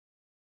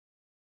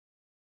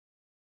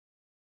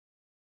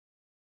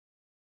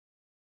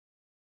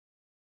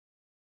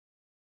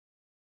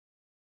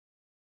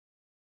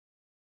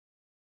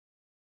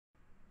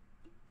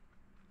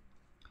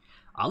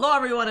Hello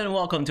everyone and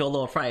welcome to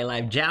Aloha Friday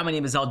Live Jam. My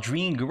name is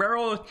Aldrine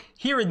Guerrero.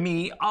 Here with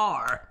me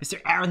are Mr.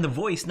 Aaron the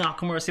Voice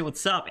Nakamura. Say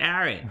what's up,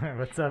 Aaron.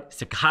 What's up?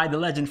 Mr. Kahai the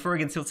Legend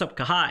Fergan. Say what's up,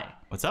 Kahai.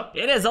 What's up?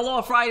 It is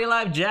Aloha Friday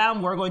Live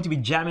Jam. We're going to be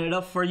jamming it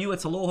up for you.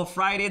 It's Aloha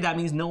Friday. That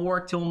means no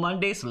work till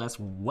Monday. So let's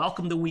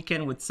welcome the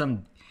weekend with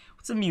some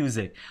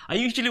music. I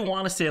usually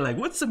want to say like,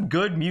 what's some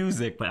good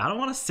music? But I don't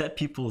want to set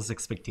people's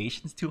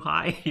expectations too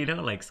high. You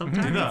know, like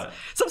sometimes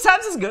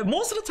it's good.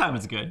 Most of the time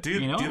it's good. Do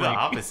the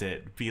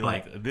opposite. Be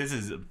like, this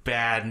is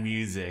bad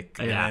music.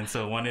 And then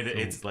so when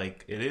it's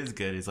like, it is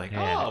good, it's like,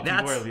 people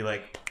will be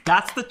like.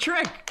 That's the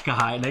trick,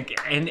 guy. Like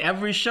in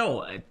every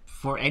show,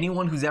 for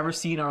anyone who's ever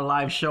seen our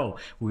live show,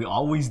 we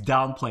always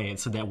downplay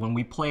it so that when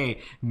we play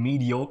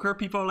mediocre,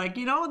 people are like,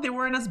 they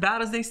weren't as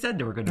bad as they said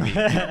they were going to be.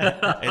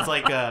 It's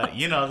like,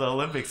 the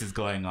Olympics is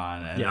going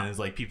on, and then it's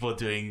like people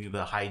doing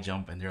the high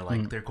jump, and they're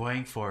like, they're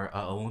going for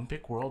an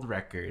Olympic world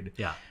record.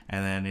 Yeah.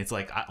 And then it's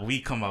like,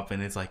 we come up,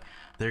 and it's like,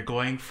 they're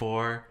going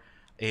for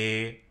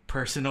a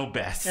personal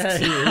best. They're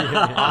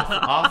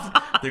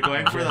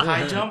going for the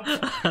high jump,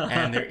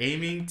 and they're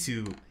aiming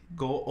to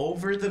go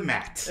over the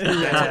mat. That's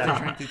what they're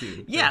trying to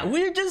do. Yeah,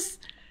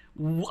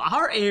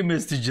 our aim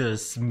is to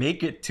just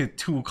make it to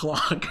 2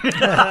 o'clock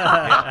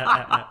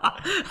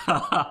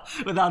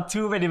without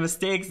too many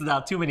mistakes,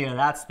 without too many of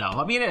that stuff.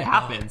 I mean, it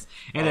happens,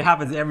 and it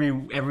happens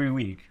every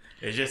week.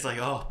 It's just like,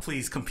 oh,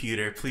 please,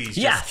 computer, please,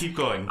 just keep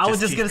going. I was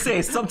just going to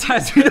say,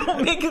 sometimes we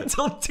don't make it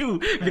till 2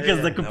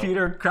 because the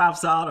computer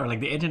craps out or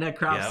like the internet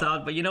craps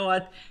out. But you know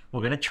what?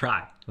 We're going to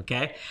try,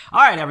 okay?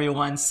 All right,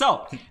 everyone.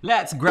 So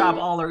let's grab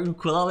all our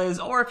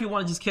ukuleles. Or if you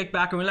want to just kick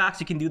back and relax,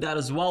 you can do that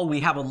as well. We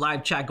have a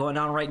live chat going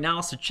on right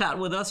now. So chat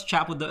with us.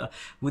 Chat with the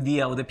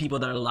people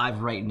that are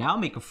live right now.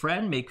 Make a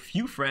friend. Make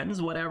few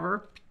friends,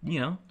 whatever.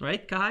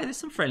 Right, Kahai? There's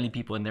some friendly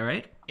people in there,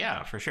 right?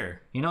 Yeah,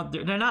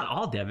 They're not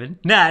all Devin.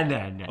 Nah.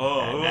 Nah,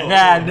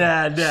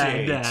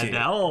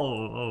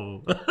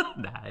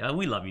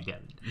 we love you,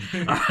 Devin.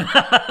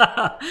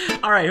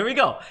 All right, here we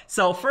go.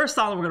 So first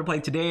song that we're going to play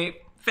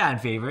today, fan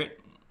favorite.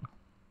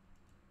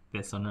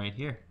 This one right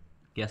here.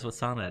 Guess what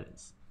song that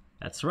is?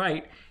 That's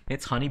right.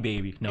 It's Honey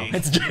Baby. No,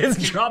 it's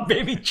Drop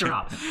Baby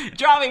Drop.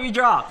 Drop Baby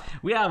Drop.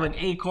 We have an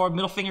A chord,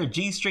 middle finger,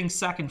 G string,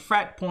 2nd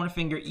fret, pointer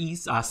finger,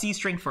 C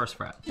string, 1st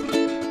fret.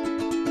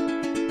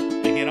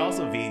 It can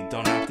also be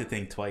don't have to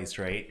think twice,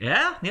 right?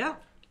 Yeah.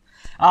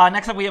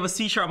 Next up, we have a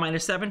C sharp minor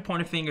 7,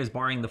 pointer finger is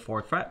barring the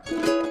 4th fret.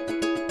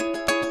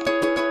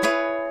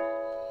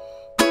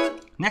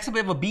 Next up, we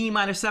have a B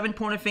minor 7,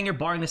 pointer finger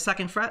barring the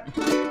 2nd fret.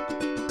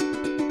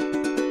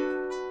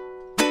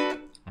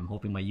 I'm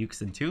hoping my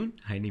uke's in tune.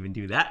 I didn't even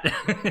do that.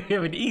 We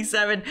have an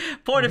E7,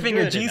 pointer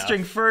finger G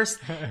string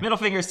 1st, middle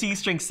finger C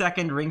string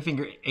 2nd, ring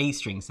finger A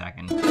string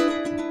 2nd.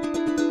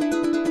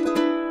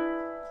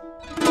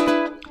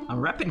 I'm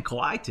repping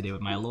Kauai today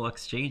with my Aloha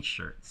Exchange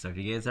shirt. So if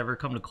you guys ever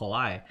come to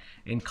Kauai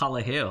in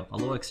Kalaheo,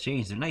 Aloha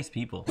Exchange, they're nice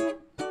people.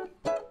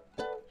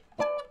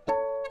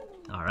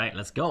 All right,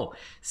 let's go.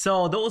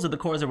 So those are the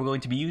chords that we're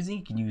going to be using.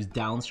 You can use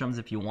down strums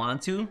if you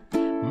want to.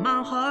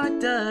 My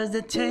heart does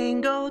the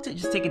tango.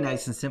 Just take it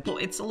nice and simple.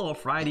 It's Aloha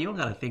Friday. You don't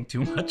gotta think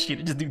too much. You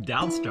just do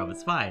down strum.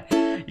 It's fine.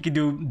 You can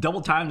do double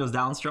time those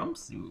down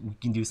strums. We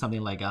can do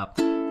something like love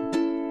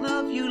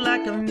you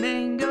like a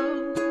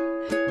mango.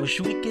 Wish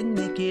we could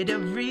make it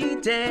every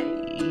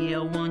day. I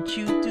want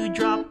you to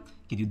drop.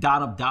 You can do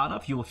down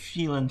up if you're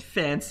feeling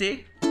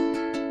fancy.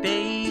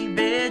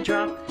 Baby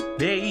drop,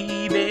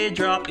 baby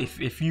drop.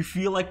 If you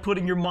feel like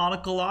putting your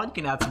monocle on, you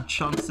can add some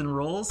chunks and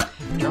rolls.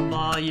 Drop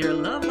all your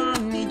love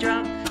on me,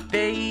 drop,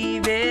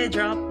 baby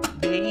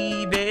drop,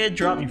 baby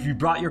drop. If you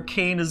brought your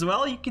cane as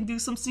well, you can do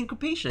some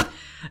syncopation.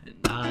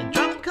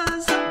 Drop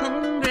 'cause I'm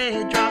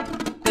hungry, drop,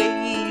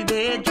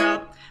 baby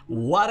drop.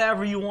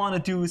 Whatever you want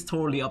to do is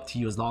totally up to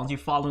you, as long as you're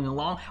following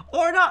along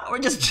or not, or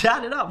just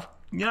chat it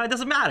up. It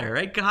doesn't matter,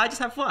 right? Just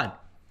have fun.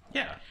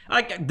 Yeah.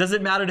 Like, does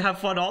it matter to have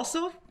fun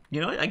also?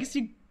 I guess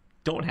you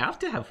don't have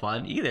to have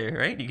fun either,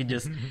 right? You can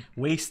just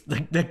waste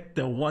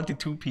the 1 to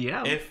 2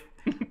 p.m. If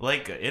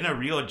like in a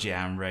real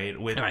jam, right,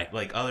 with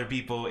like other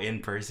people in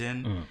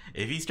person,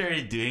 if he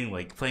started doing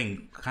like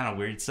playing kind of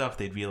weird stuff,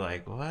 they'd be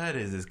like, what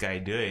is this guy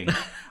doing?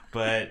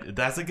 But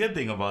that's a good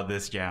thing about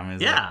this jam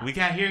is like, we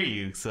can't hear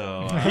you,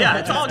 so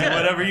it's all good. Do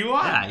whatever you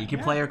want. Yeah, you can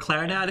play your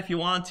clarinet if you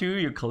want to,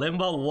 your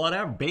kalimba,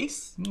 whatever,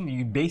 bass. You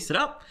can bass it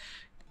up.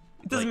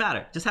 It doesn't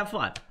matter. Just have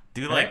fun.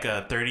 Do like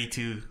a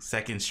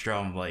 32-second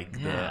strum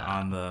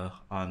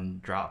on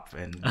drop,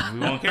 and we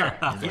won't care.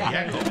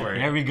 Go for it.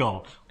 There we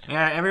go.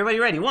 Everybody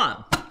ready?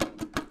 1,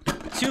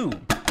 2,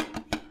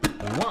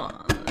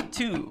 1,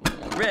 2,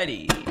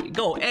 ready,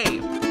 go. A,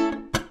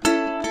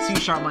 C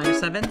sharp minor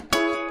 7,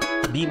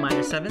 B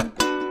minor 7,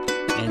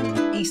 and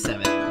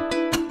E7.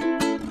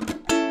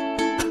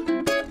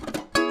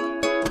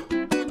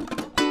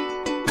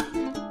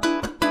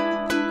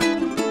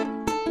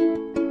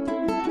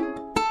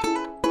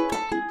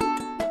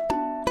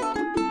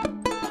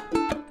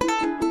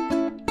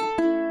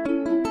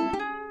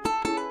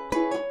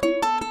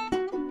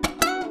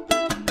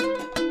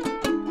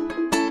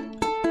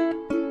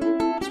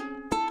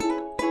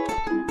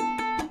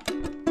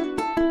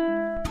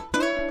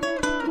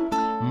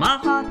 My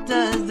heart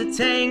does the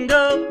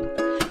tango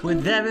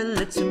with every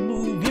little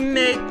move you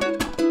make.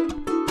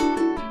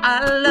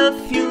 I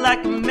love you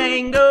like a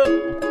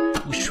mango.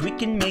 Wish we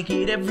can make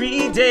it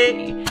every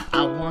day.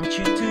 I want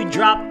you to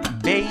drop,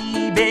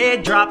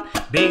 baby, drop,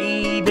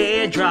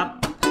 baby,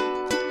 drop.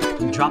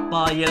 Drop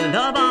all your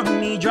love on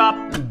me, drop,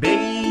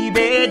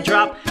 baby,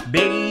 drop,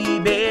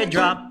 baby,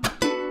 drop.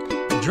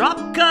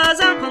 Drop cause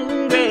I'm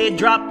hungry,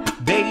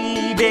 drop,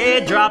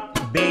 baby,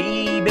 drop,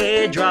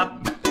 baby, drop.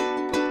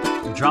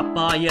 Drop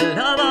all your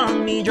love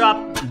on me, drop,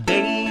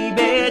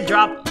 baby,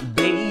 drop,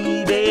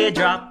 baby,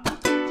 drop.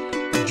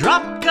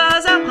 Drop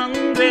cause I'm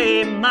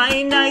hungry,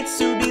 my nights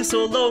will be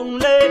so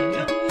lonely.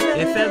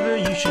 If ever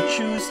you should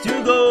choose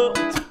to go,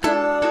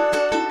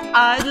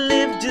 I'd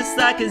live just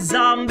like a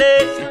zombie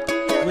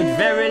with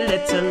very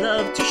little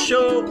love to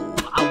show.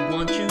 I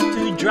want you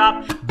to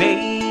drop,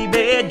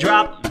 baby,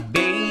 drop,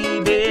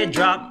 baby,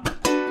 drop.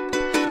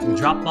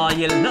 Drop all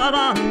your love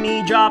on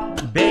me,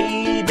 drop,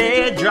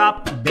 baby,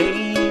 drop,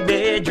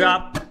 baby,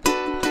 drop.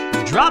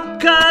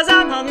 Drop cause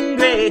I'm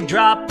hungry,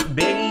 drop,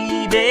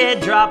 baby,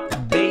 drop,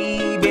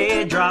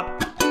 baby, drop.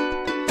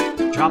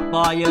 Drop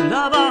all your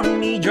love on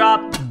me,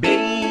 drop,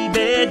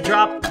 baby,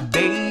 drop,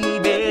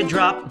 baby,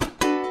 drop.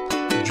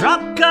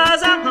 Drop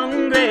cause I'm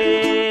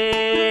hungry.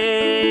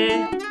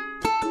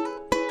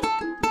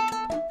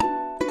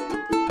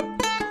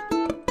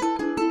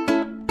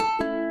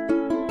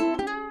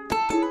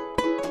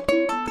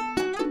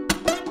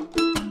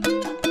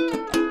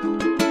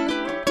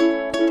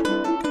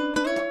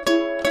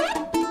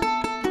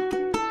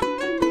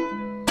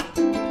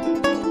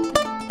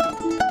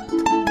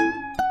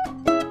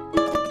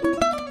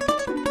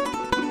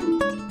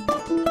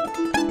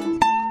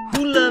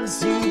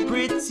 You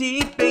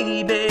pretty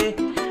baby,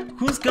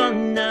 who's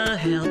gonna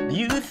help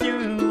you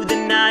through the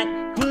night?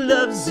 Who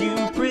loves you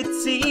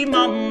pretty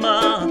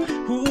mama,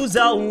 who's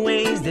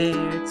always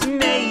there to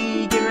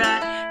make it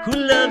right? Who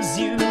loves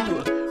you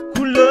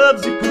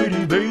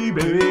pretty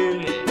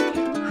baby,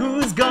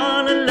 who's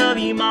gonna love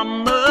you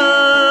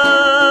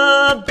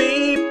mama,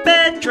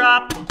 baby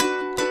drop.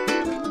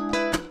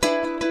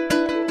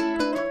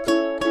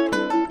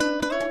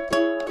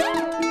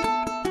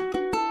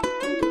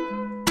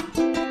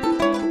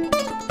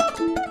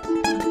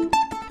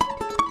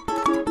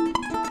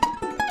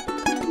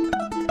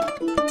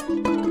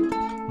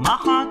 My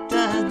heart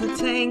does the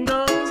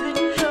tango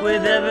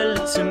with every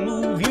little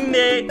move you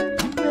make.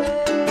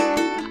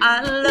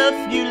 I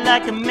love you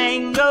like a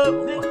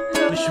mango.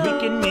 Wish we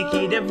can make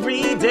it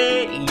every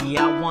day.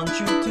 I want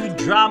you to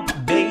drop,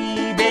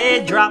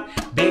 baby, drop,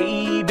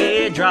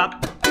 baby,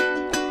 drop.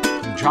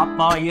 Drop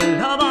all your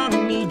love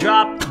on me,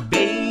 drop,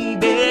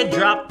 baby,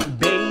 drop,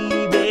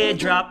 baby,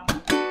 drop.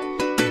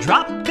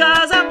 Drop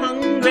cause I'm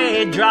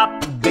hungry,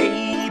 drop,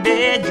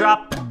 baby,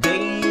 drop,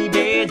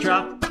 baby,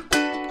 drop.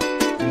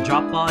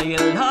 Drop all your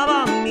love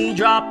on me,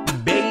 drop,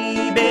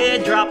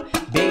 baby, drop,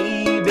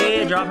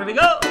 baby, drop. Here we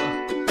go.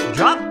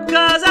 Drop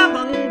cause I'm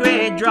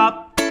hungry,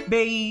 drop,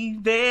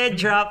 baby,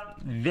 drop,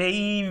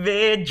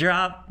 baby,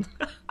 drop.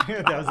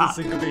 That was the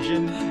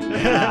syncopation.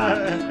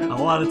 Yeah. I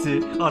wanted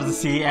to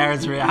see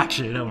Aaron's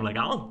reaction. I'm like,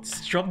 I'll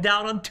strum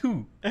down on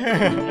 2.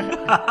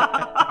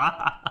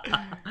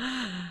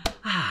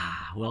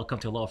 Welcome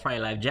to Aloha Friday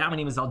Live Jam. My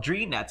name is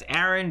Aldrine. That's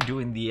Aaron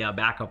doing the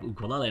backup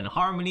ukulele and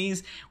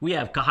harmonies. We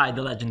have Kahai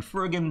the Legend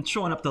Fergan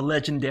showing up the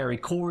legendary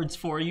chords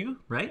for you,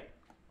 right?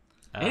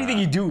 Anything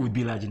you do would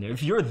be legendary.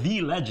 If you're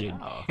the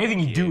legend, anything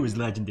you do is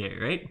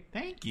legendary, right?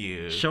 Thank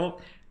you. Show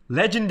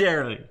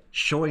legendarily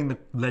showing the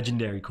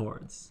legendary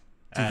chords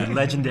to the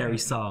legendary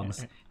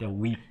songs that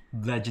we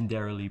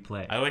legendarily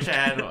play. I wish I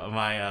had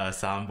my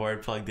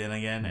soundboard plugged in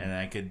again and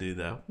I could do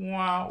the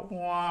wow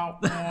wow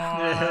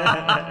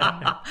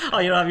wow. Oh,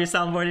 you don't have your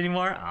soundboard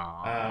anymore? No,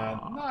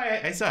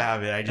 I still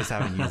have it. I just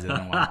haven't used it in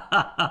a while.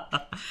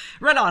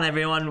 Right on,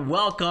 everyone.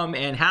 Welcome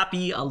and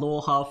happy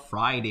Aloha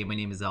Friday. My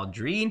name is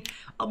Aldrine.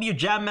 I'll be your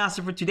jam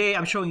master for today.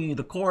 I'm showing you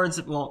the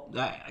chords. Well,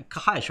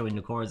 Kahai is showing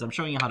you the chords. I'm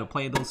showing you how to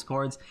play those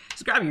chords.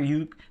 So grab your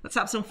uke. Let's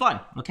have some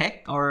fun,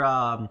 okay?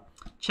 Or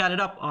chat it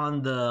up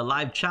on the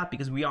live chat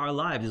because we are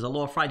live. There's a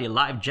Aloha Friday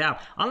live jam.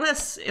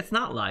 Unless it's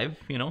not live,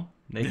 you know.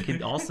 They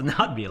could also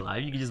not be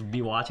live. You could just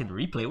be watching the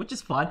replay, which is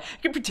fun.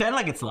 You can pretend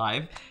like it's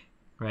live,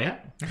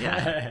 right?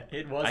 Yeah.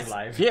 It was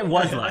live. Yeah, it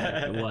was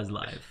live. It was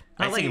live.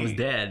 Not like it was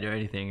dead or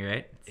anything,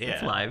 right?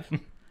 It's live.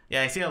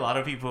 Yeah, I see a lot lot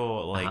of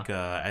people like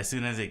as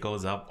soon as it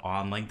goes up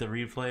on like the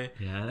replay.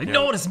 Yeah, like,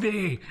 notice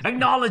me,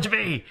 acknowledge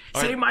me,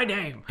 say my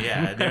name.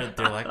 Yeah,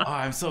 they're like, oh,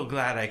 I'm so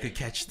glad I could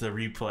catch the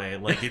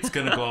replay. Like it's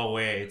gonna go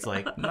away. It's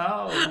like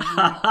no,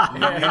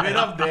 leave it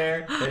up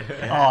there.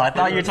 Oh, I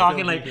thought you were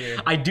talking like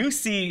I do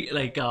see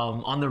like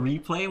on the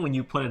replay when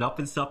you put it up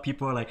and stuff.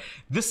 People are like,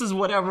 this is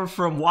whatever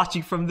from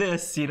watching from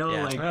this, you know,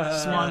 like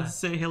just want to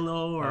say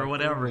hello or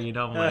whatever, you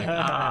know. I'm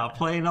like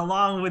playing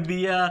along with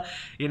the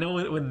you know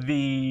with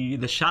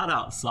the shout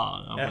out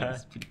song. I'm like,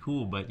 it's pretty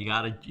cool, but you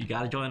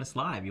gotta join us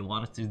live. You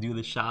want us to do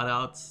the shout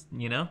outs,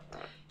 you know.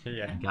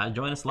 Yeah, you gotta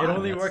join us live. It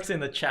only works in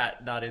the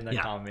chat, not in the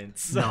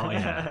comments. No,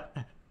 yeah.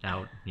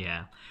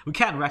 Yeah. We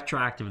can't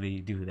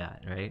retroactively do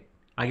that, right?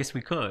 I guess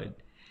we could.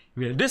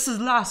 This is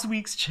last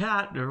week's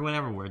chat or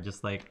whatever. We're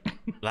just like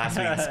last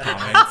week's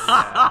comments.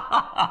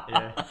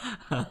 Yeah.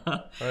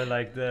 Or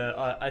like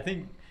I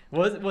think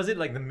was it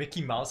like the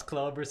Mickey Mouse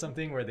Club or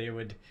something where they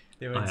would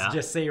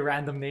just say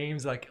random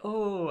names like,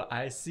 oh,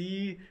 I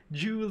see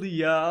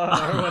Julia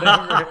or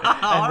whatever.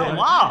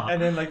 Wow.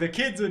 And then like the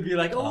kids would be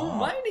like, oh,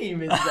 my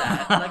name is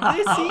that. Like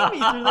they see me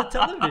through the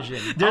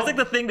television. There's like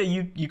the thing that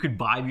you could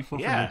buy before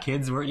for Yeah. your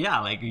kids where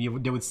like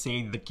they would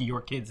say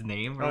your kid's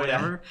name or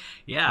whatever.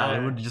 Yeah,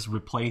 it would just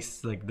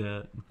replace like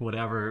the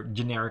whatever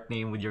generic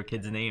name with your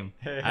kid's name.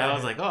 I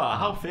was like, oh,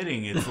 how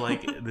fitting. It's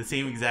like the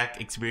same exact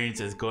experience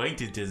as going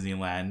to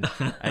Disneyland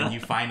and you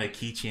find a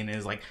keychain and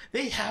it's like,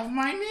 they have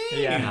my name.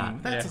 Yeah.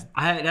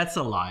 That's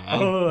a lie.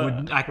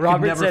 I could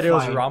Robert never said it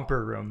was find...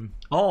 Romper Room.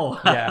 Oh,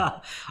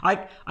 Yeah.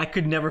 I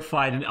could never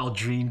find an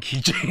Aldrine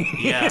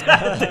keychain.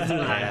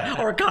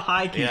 Yeah. Or a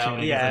Kahai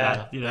keychain.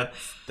 Yeah. You know,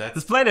 That's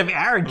there's plenty of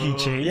Aaron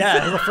keychains.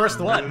 Yeah, the first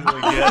one.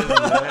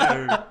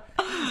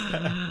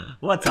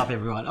 What's up,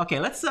 everyone? Okay,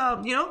 let's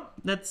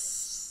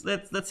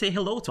let's say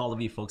hello to all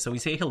of you folks. So we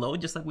say hello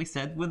just like we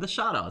said with the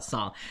shout out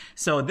song.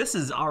 So this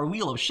is our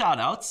wheel of shout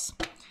outs.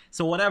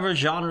 So whatever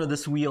genre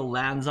this wheel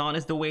lands on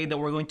is the way that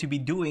we're going to be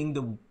doing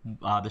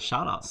the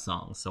shout out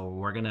song. So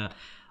we're gonna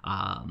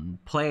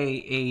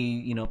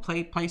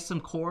play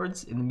some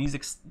chords in the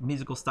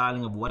musical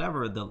styling of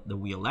whatever the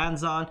wheel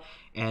lands on,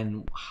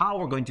 and how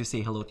we're going to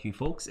say hello to you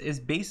folks is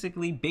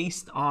basically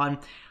based on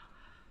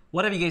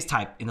whatever you guys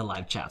type in the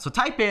live chat. So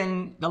type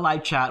in the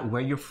live chat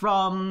where you're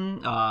from,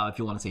 if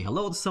you want to say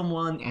hello to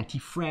someone, Auntie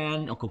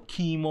Fran, Uncle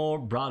Kimo,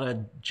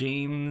 Brother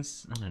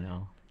James, I don't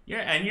know.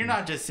 Yeah, and you're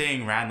not just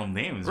saying random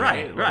names,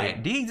 Right.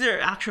 Like, These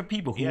are actual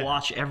people who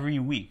watch every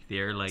week.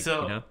 They're like,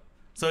 So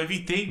if you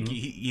think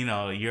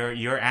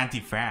you're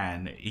Auntie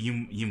Fran,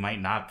 you might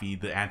not be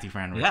the Auntie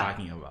Fran we're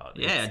talking about.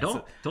 Yeah,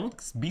 don't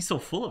be so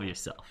full of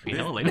yourself. You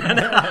know, like this is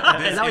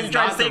that what is you're trying to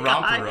not the say,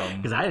 romper room.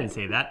 because I didn't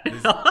say that.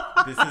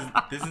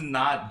 This is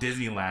not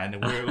Disneyland.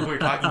 We're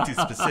talking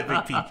to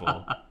specific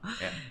people.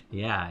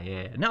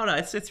 Yeah. No,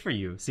 it's for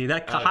you. See,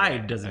 that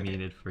Kahai doesn't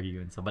mean it for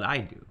you, and so, but I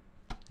do.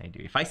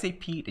 If I say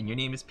Pete and your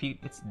name is Pete,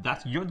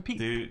 you're the Pete.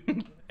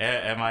 Dude,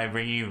 am I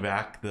bringing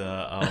back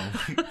the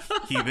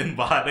heathen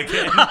bot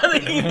again? The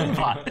heathen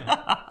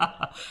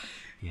bot.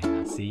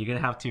 Yeah. See, you're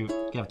gonna have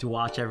to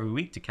watch every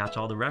week to catch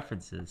all the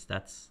references.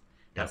 That's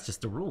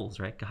just the rules,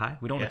 right,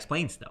 Kahai? We don't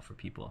explain stuff for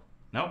people.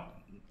 Nope.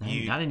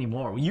 Not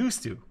anymore. We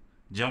used to.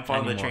 Jump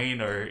on the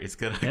train, or it's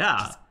gonna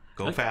just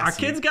go fast. Our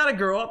kids gotta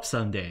grow up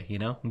someday,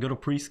 and go to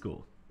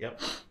preschool.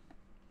 Yep.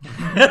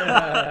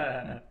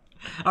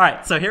 All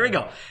right, so here we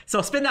go.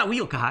 So spin that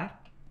wheel, Kahai.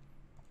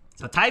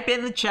 So type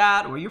in the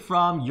chat where you're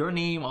from, your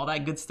name, all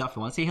that good stuff. If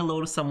you want to say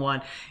hello to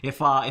someone.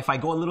 If I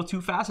go a little too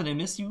fast and I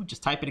miss you,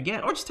 just type it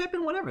again. Or just type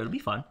in whatever. It'll be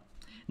fun.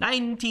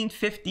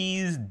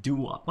 1950s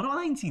doo-wop. What about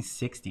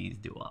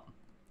 1960s doo-wop?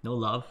 No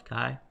love,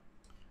 Kahai?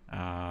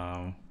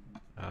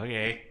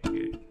 Okay.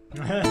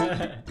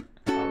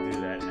 I'll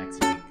do that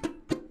next week.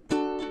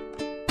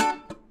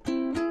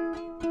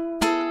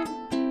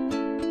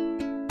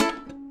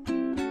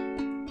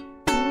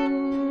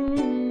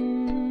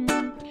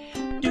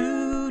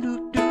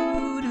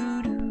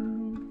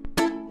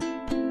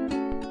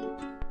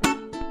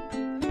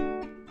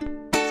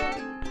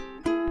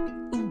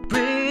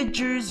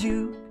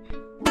 You.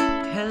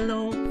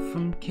 Hello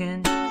from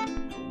Ken,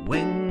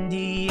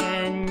 Wendy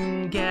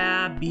and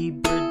Gabby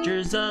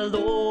Bridgers.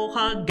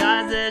 Aloha,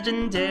 guys,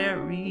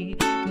 legendary.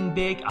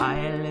 Big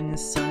Island,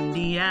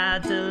 Sunday,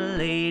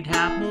 Adelaide,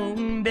 Half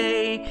Moon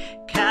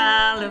Bay,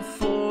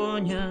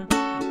 California.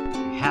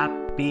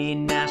 Happy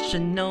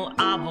National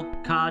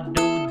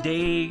Avocado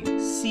Day.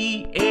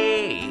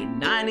 CA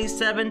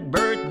 97th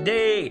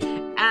birthday.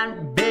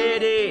 Aunt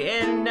Betty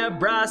in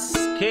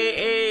Nebraska.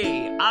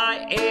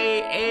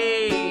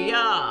 IAA,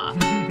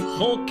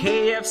 whole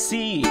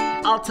KFC,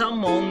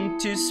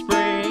 Altamonte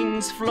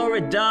Springs,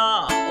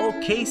 Florida,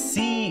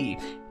 OKC,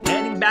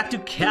 heading back to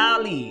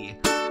Cali.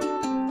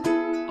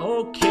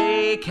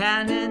 Okay,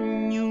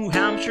 Cannon, New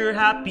Hampshire,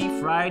 happy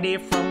Friday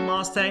from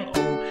Mustang,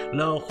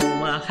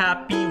 Oklahoma,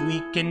 happy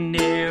weekend,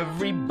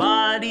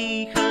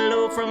 everybody.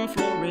 Hello from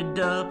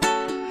Florida.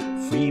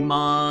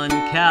 Fremont,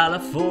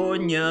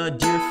 California,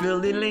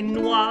 Deerfield,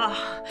 Illinois,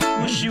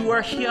 wish you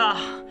were here.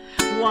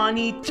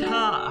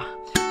 Juanita,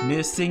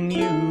 missing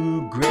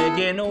you. Greg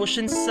and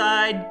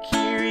Oceanside,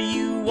 here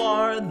you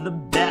are the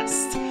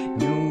best.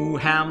 New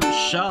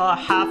Hampshire,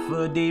 half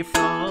a day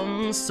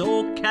from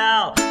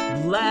SoCal.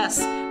 Bless,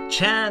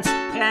 chance,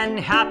 and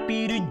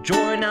happy to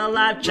join a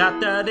live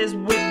chat that is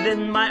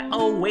within my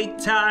awake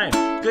time.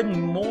 Good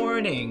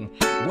morning,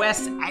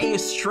 West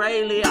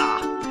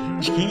Australia.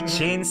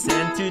 Keychain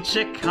sent to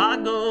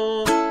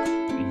Chicago.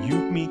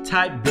 Me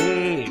type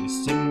babe,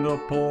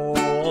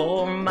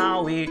 Singapore,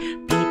 Maui,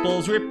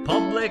 People's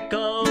Republic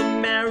of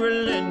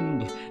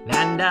Maryland,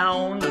 land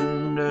down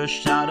under a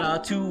shout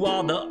out to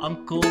all the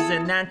uncles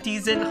and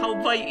aunties in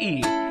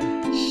Hawaii.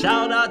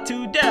 Shout out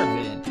to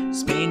Devin,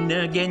 Spain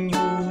again,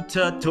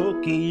 Utah,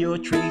 Tokyo,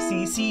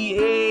 Tracy,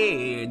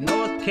 CA,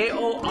 North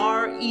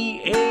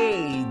KOREA,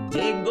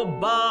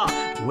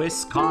 Dagobah,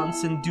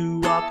 Wisconsin,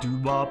 doo-wop,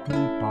 doo-wop,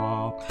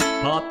 doo-wop.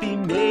 Poppy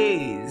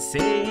Mays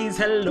says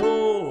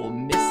hello,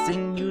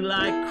 missing you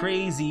like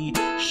crazy.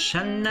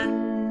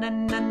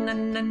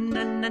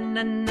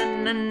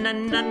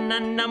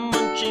 Sha-na-na-na-na-na-na-na-na-na-na-na-na-na-na,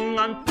 munching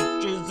on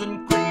peaches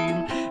and cream.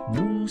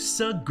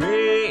 Noosa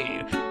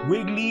Gray,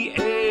 Wiggly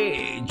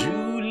A,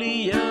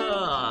 Julia.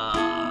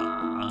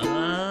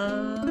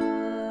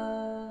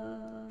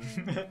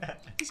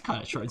 It's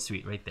kind of short and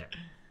sweet right there.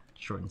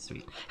 Short and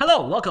sweet.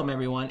 Hello, welcome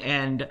everyone,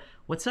 and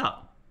what's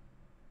up?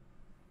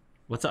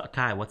 What's up,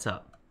 Kai? What's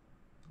up?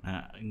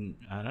 I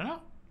don't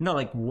know. No,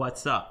 like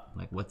what's up?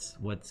 Like what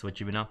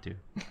you been up to?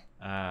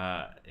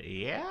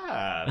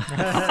 Yeah.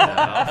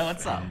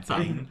 What's up?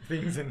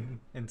 Things and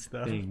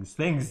stuff.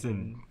 Things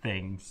and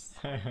things.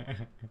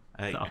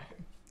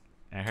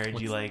 I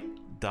heard you like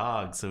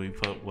dogs, so we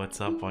put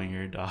what's up on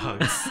your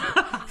dogs.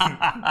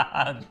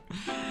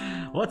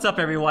 What's up,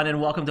 everyone,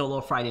 and welcome to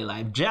Aloha Friday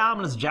Live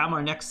Jam. Let's jam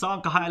our next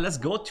song. Kahai, let's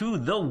go to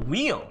the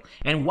wheel.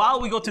 And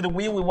while we go to the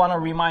wheel, we want to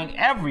remind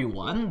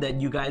everyone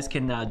that you guys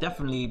can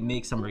definitely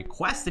make some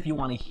requests if you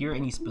want to hear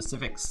any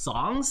specific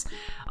songs.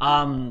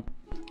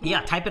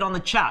 Yeah, type it on the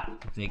chat.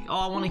 Like, oh,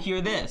 I want to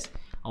hear this.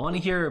 I want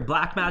to hear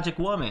Black Magic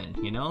Woman.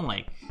 You know,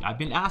 like I've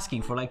been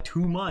asking for like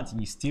 2 months and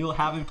you still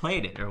haven't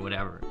played it or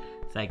whatever.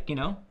 It's like, you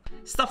know,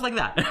 stuff like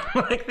that.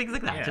 Like things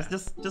like that. Yeah.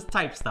 Just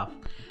type stuff.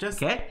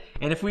 Just okay.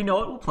 And if we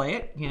know it, we'll play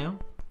it, you know.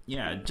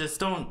 Yeah, just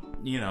don't,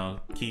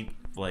 keep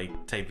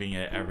like typing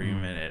it every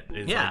minute.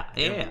 It's Yeah,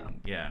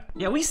 yeah.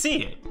 Yeah, we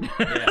see it.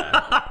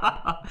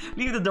 Yeah.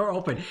 Leave the door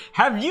open.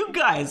 Have you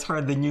guys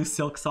heard the new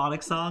Silk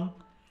Sonic song?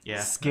 Yeah.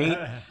 Skate.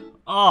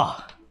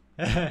 Oh.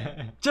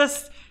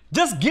 Just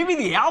give me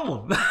the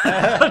album.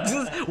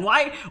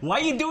 Why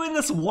are you doing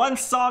this one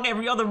song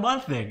every other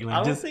month thing? Like,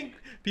 I don't think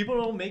people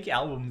don't make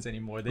albums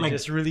anymore. They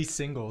just release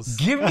singles.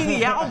 Give me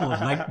the album.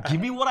 Like, give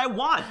me what I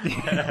want.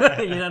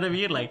 You know what I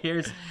mean? Like,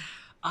 it's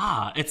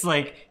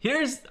like,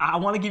 I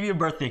want to give you a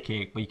birthday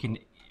cake, but you can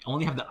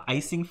only have the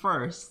icing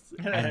first.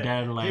 And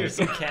then, like, here's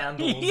some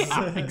candles.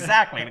 Yeah,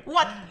 exactly. Like,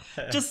 what?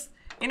 Just,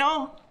 give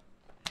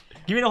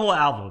me the whole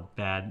album,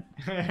 man.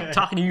 I'm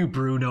talking to you,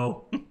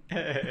 Bruno.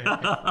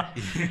 Here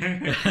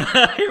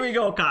we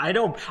go, Kai. I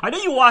know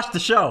you watched the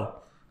show.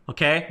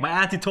 Okay, my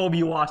auntie told me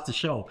you watched the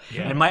show,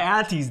 and my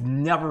auntie's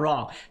never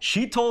wrong.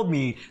 She told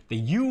me that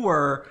you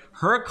were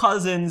her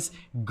cousin's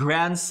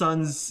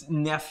grandson's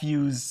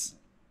nephew's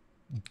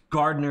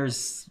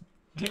gardener's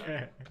good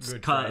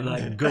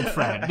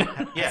friend.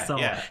 Yeah, so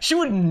yeah. she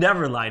would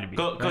never lie to me.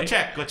 Go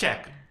check.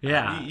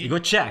 Yeah, go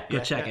check,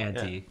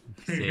 auntie.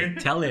 Say,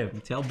 tell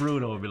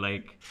Bruno, be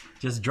like,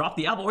 just drop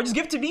the album or just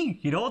give it to me.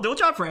 Don't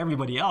drop for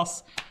everybody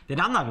else. Then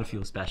I'm not gonna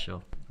feel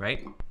special,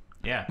 right?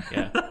 Yeah.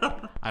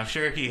 I'm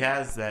sure he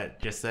has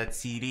that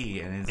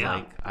CD and is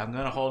like, I'm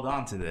gonna hold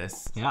on to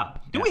this. Yeah.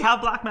 Do we have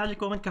Black Magic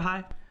Woman,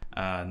 Kahai?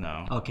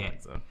 No. Okay.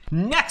 So.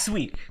 Next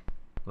week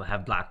we'll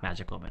have Black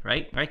Magic Woman,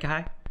 right? Right,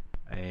 Kahai?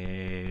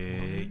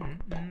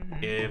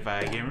 If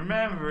I can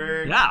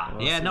remember.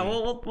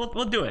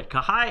 We'll do it.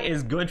 Kahai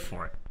is good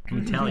for it.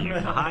 Let me tell you,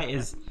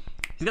 he's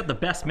got the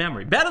best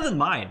memory, better than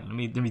mine. Let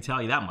me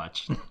tell you that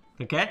much.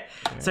 Okay.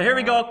 So here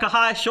we go,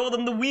 Kahai. Show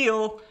them the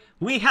wheel.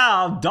 We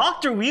have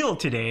Dr. Wheel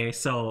today.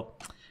 So,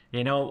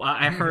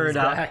 I heard.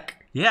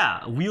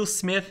 Will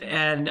Smith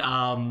and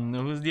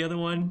who's the other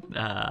one?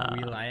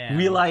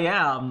 Will I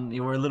Am.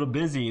 You were a little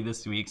busy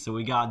this week, so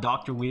we got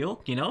Dr.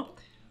 Wheel.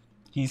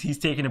 He's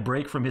taking a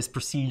break from his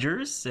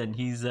procedures, and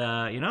he's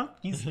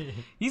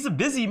he's a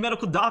busy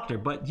medical doctor,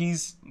 but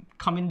he's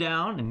coming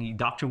down, and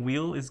Dr.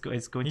 Wheel is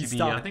going to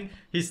be. I think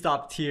he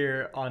stopped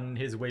here on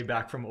his way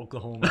back from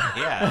Oklahoma.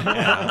 Yeah, I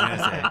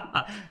was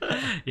gonna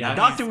say. Yeah,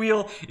 Dr.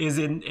 Wheel is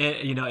in.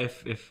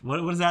 If what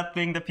is that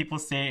thing that people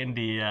say in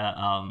the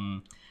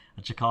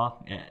what you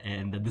call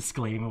and the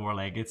disclaimer where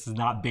like it's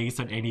not based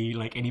on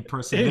any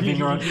person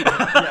living or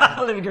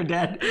living or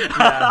dead.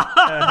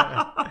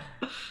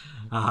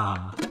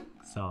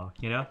 So, all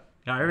right,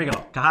 here we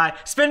go. Kahai,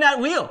 spin that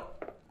wheel.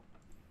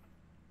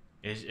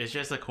 It's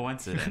just a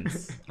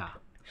coincidence.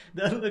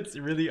 That looks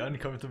really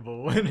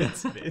uncomfortable when it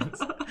spins.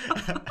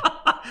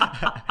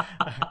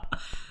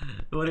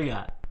 What do you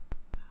got?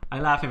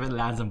 I laugh if it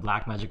lands on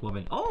Black Magic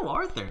Woman. Oh,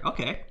 Arthur.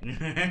 Okay.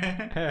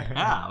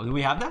 Yeah, do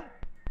we have that?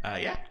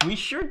 Yeah. We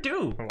sure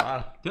do.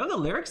 Wow. Do you have the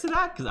lyrics to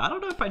that? Because I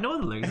don't know if I know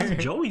the lyrics. This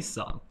is Joey's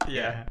song.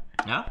 Yeah.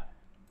 Yeah?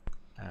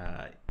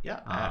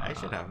 I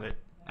should have it.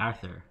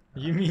 Arthur.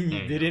 You mean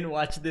you didn't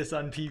watch this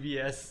on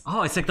PBS?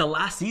 Oh, it's like the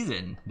last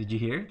season. Did you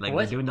hear? Like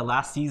what? They're doing the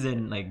last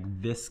season. Like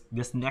this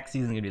next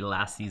season is gonna be the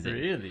last season.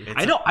 Really?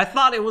 I know. I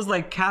thought it was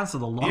like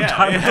canceled a long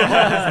time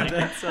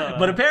ago.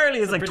 But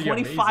apparently it's like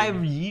 25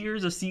 amazing.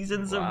 years of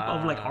seasons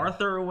of like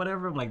Arthur or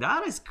whatever. I'm like,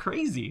 that is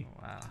crazy.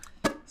 Wow.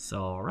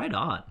 So right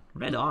on,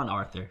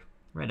 Arthur.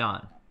 Right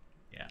on.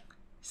 Yeah.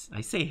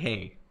 I say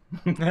hey.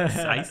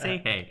 I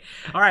say hey.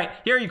 All right,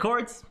 here are your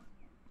chords.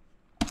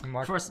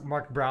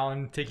 Mark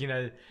Brown taking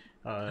a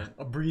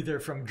breather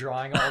from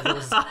drawing all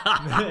those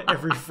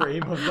every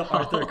frame of the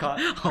Arthur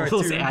cartoon. All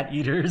those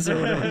anteaters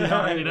or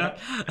whatever. You know?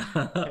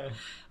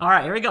 All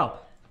right, here we go.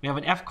 We have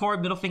an F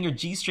chord, middle finger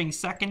G string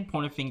second,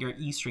 pointer finger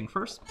E string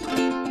first. We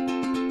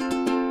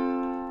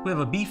have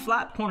a B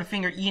flat, pointer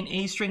finger E and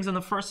A strings on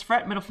the first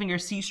fret, middle finger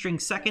C string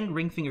second,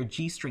 ring finger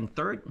G string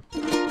third.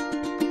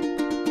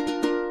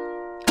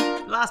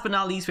 Last but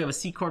not least, we have a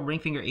C chord, ring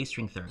finger A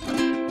string third. Let's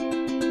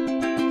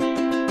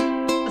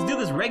do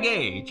this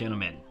reggae,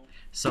 gentlemen.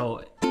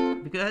 So,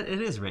 because it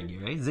is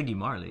reggae, right? Ziggy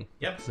Marley.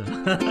 Yep.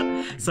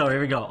 So here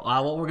we go.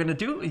 What we're gonna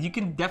do is you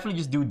can definitely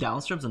just do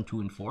downstrums on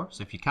 2 and 4.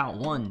 So if you count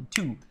 1,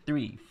 2,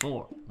 3,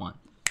 4, 1.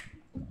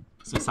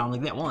 So it sounds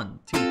like that. 1,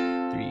 2,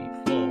 3,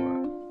 4.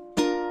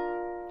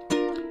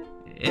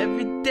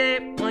 Every day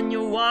when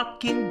you're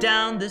walking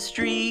down the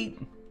street,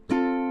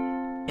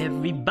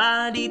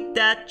 everybody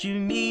that you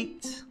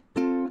meet.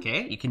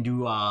 Okay, you can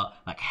do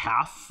like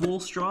half full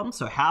strum,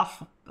 so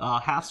half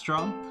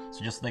strum,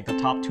 so just like the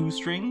top 2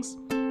 strings.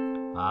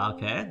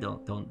 Okay,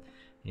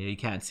 you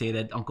can't say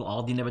that Uncle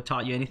Aldi never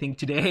taught you anything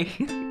today.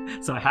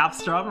 So half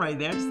strum right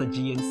there, just the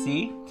G and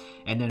C,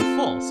 and then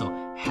full, so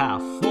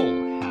half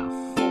full, half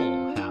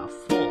full, half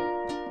full.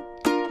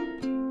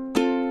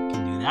 You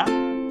can do that.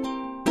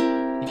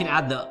 You can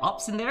add the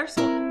ups in there,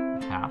 so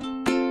half.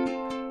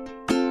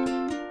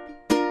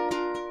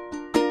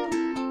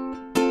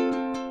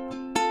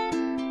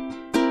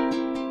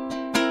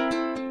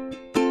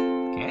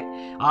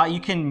 You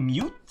can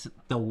mute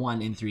the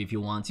 1 and 3 if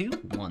you want to.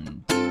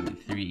 1, 2,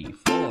 3,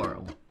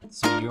 4.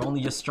 So you're only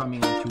just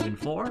strumming on 2 and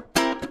 4.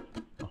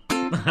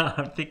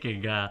 I'm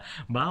thinking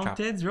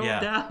mountains roll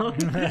down.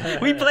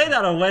 We played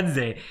that on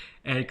Wednesday,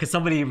 and because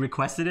somebody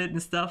requested it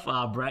and stuff.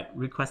 Brett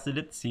requested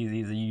it.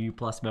 He's a UU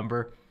Plus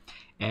member.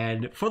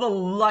 And for the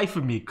life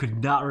of me,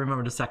 could not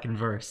remember the second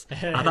verse.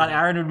 I thought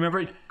Aaron would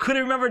remember it.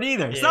 Couldn't remember it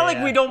either. It's not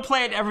like we don't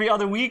play it every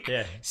other week.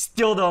 Yeah.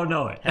 Still don't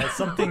know it. Has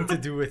something to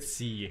do with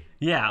C.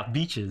 Yeah,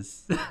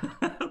 beaches.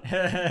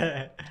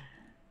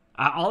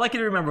 All I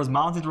can remember was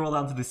mountains roll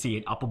down to the sea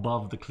and up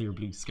above the clear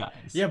blue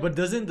skies. Yeah, but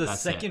doesn't the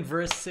second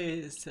verse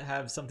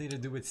have something to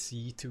do with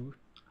C too?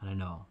 I don't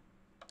know.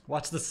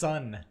 Watch the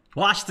sun.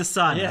 Watch the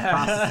sun.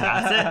 Yeah.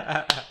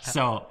 That's it.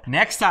 So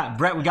next time,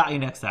 Brett, we got you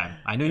next time.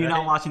 I know you're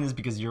not watching this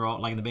because you're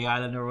like in the Big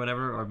Island or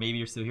whatever, or maybe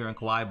you're still here on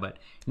Kauai. But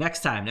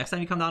next time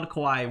you come down to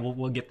Kauai,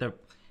 we'll get there.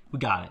 We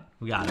got it.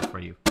 We got it for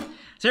you.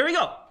 So here we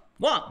go.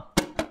 1,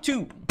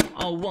 2,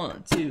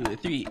 1, 2,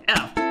 3,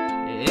 F.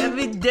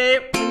 Every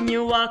day when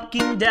you're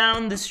walking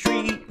down the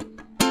street,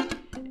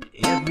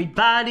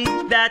 everybody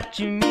that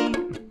you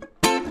meet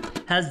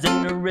has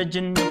an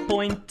original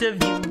point of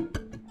view.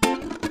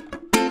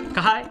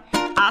 Hi,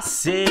 I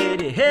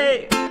said,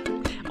 hey,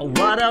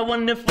 what a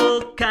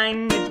wonderful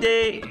kind of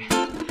day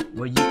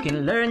where you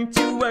can learn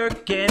to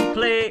work and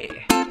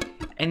play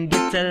and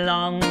get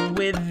along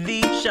with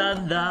each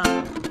other.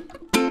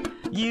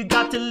 You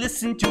got to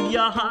listen to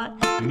your heart,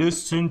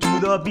 listen to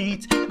the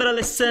beat, better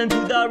listen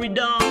to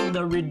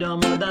the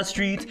rhythm of the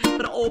street.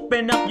 Better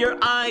open up your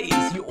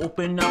eyes, you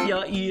open up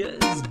your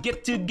ears.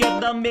 Get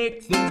together,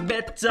 make things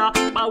better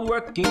by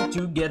working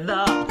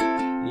together.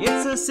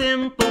 It's a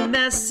simple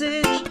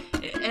message,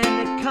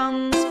 and it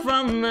comes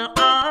from the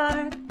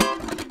heart.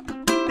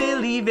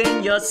 Believe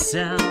in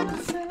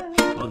yourself,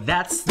 well,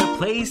 that's the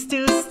place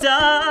to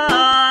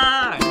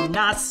start. And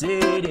I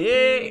said,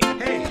 hey,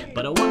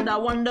 but a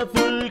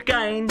wonderful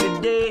kind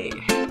of day,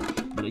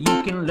 but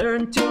you can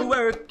learn to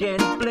work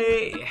and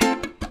play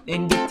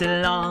and get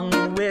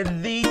along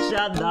with each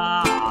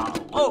other.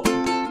 Oh,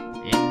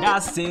 and I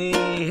say,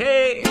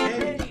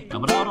 hey,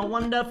 but what a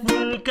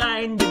wonderful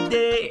kind of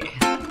day.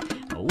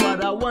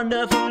 What a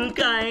wonderful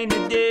kind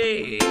of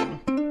day.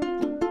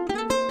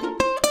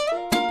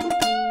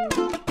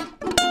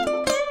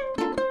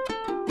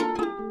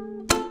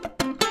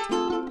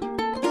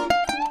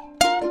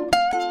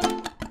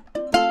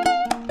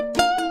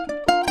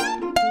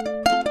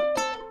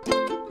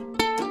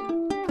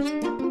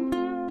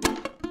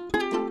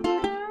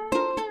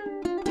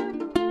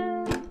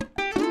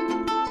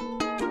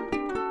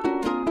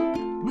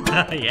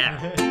 Yeah.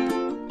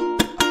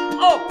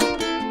 Oh!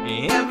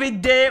 Every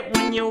day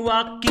when you're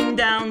walking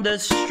down the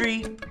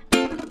street,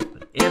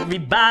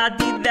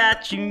 everybody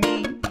that you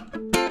meet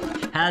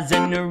has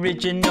an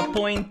original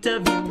point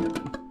of view.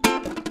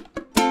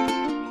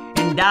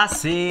 And I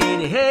said,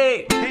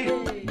 hey,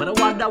 but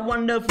what a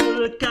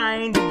wonderful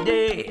kind of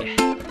day.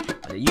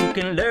 You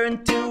can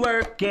learn to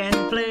work and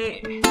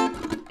play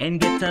and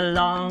get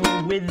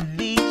along with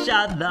each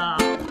other.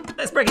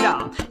 Let's break it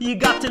down. You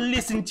got to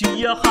listen to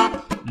your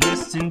heart,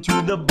 listen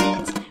to the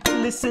beats,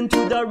 listen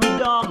to the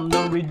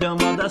rhythm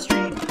of the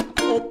street.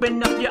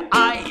 Open up your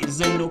eyes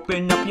and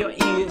open up your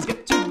ears.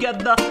 Get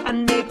together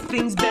and make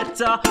things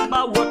better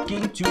by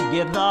working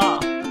together.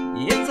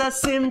 It's a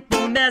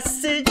simple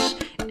message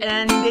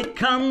and it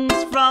comes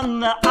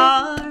from the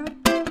heart.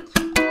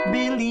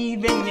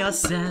 Believe in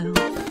yourself,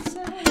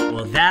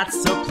 well,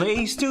 that's a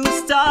place to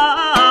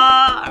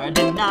start.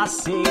 I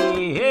say,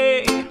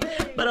 hey,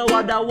 but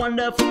what a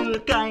wonderful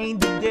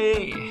kind of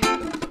day.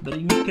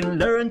 But you can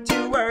learn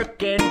to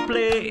work and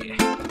play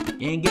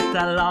and get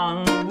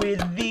along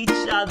with each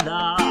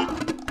other.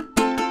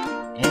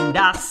 And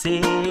I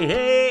say,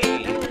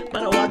 hey,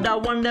 but what a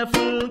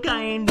wonderful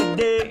kind of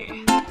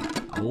day.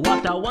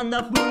 What a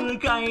wonderful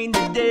kind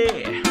of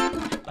day.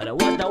 But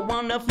what a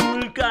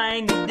wonderful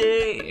kind of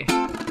day.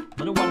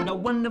 But what a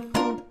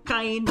wonderful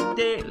kind of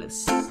day.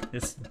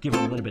 Let's give it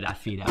a little bit of that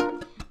feed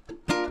out.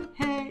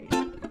 Hey,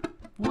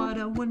 what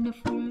a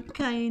wonderful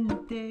kind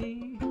of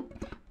day.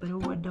 But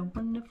what a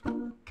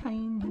wonderful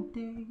kind of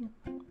day.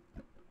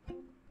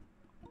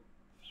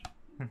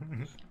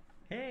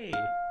 Hey.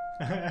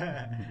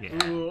 Yeah.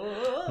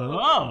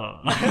 Oh.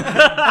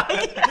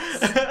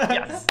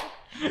 Yes.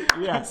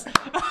 Yes.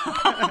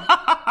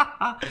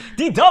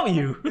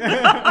 DW.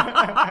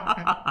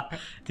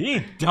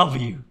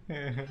 DW.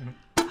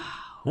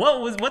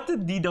 What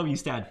did DW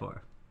stand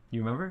for?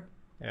 You remember?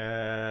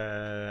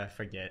 I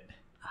forget.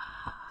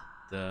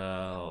 It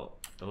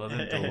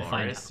wasn't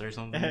Dolores or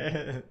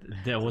something.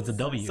 There was a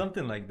W.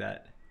 Something like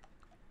that.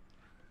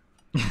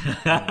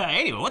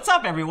 Anyway, what's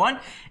up, everyone?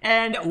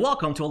 And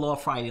welcome to Aloha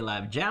Friday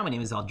Live Jam. My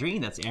name is Aldrine.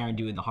 That's Aaron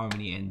doing the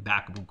harmony and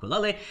backup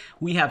ukulele.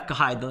 We have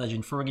Kahai the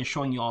Legend Fergan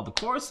showing you all the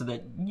chords so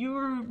that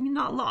you're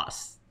not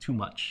lost too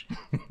much.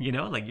 You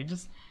know, like you're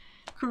just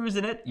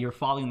cruising it. You're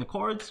following the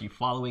chords. You're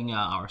following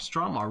our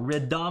strum, our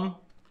rhythm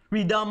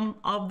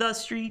of the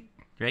street.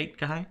 Right,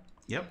 Kahai?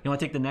 Yep. You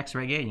want to take the next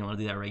reggae? You want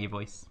to do that reggae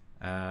voice?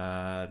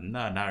 No,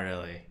 not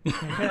really.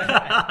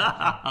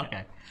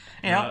 Okay.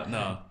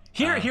 No.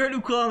 Here at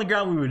Ukulele on the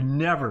Ground, we would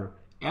never,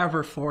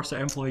 ever force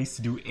our employees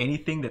to do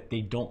anything that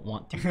they don't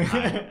want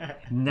to.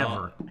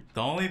 Never.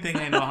 The only thing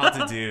I know how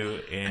to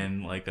do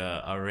in like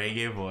a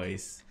reggae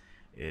voice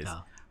is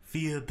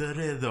feel the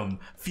rhythm,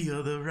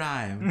 feel the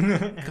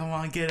rhyme. Come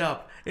on, get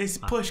up. It's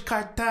push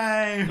cart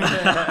time.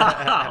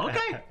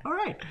 Okay, all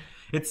right.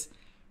 It's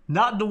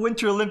not the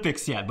Winter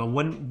Olympics yet, but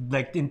when,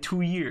 like in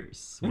 2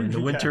 years, when the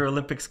Winter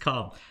Olympics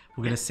come,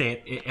 we're going to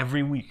say it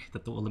every week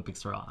that the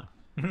Olympics are on.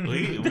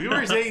 We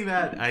were saying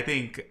that I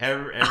think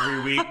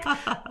every week,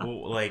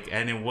 like,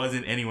 and it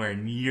wasn't anywhere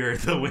near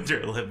the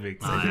Winter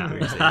Olympics. I think we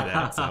were saying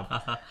that. So.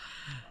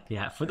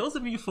 Yeah, for those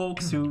of you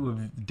folks who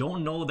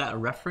don't know that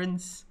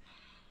reference,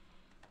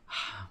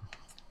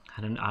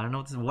 I don't know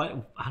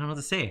what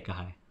to say, Guy.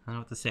 I don't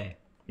know what to say.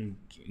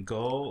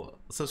 Go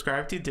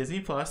subscribe to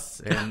Disney Plus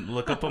and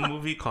look up a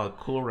movie called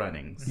Cool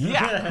Runnings.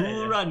 Yeah,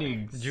 Cool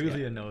Runnings.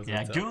 Julia knows. Yeah,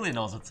 what's up. Julia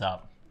knows what's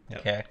up. Yep.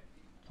 Okay,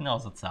 he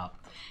knows what's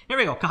up. Here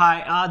we go,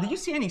 Kai. Did you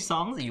see any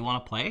songs that you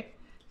want to play?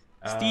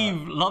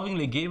 Steve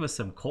lovingly gave us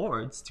some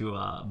chords to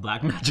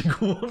Black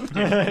Magic Woman.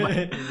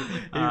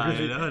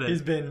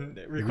 He's been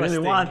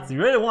requesting. He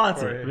really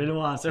wants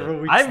it.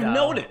 Several weeks I've now.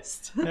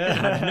 noticed.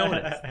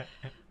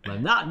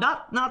 But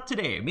not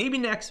today. Maybe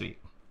next week.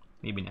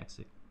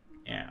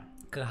 Yeah.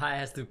 Kahai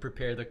has to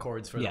prepare the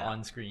chords for the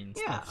on-screen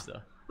stuff. So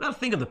We gotta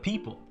think of the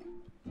people.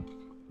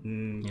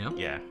 You know?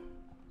 Yeah.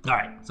 All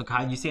right. So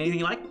Kai, do you see anything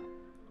you like?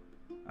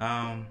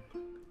 I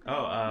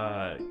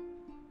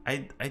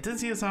did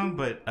see a song,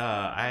 but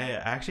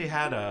I actually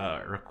had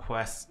a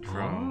request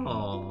from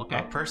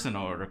a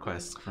personal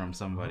request from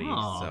somebody.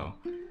 So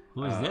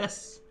who is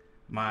this?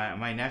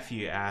 My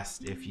nephew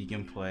asked if he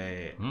can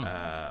play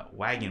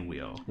Wagon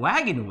Wheel.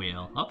 Wagon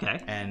Wheel.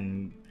 Okay.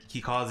 And he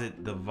calls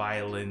it the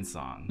violin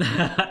song.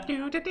 Yep.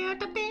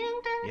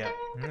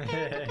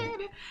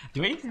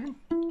 Do we?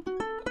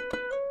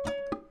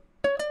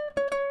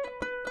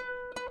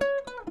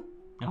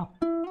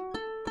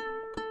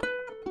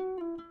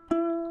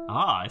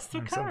 I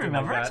still kind of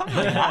remember it. Something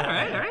like that. All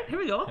right, here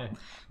we go.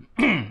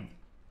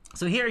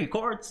 So here are your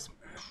chords.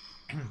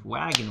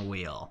 Wagon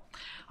Wheel.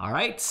 All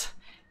right.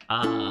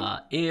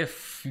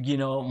 If,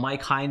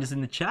 Mike Hind is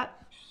in the chat,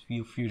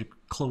 feel free to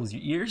close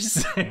your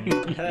ears. He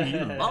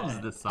loves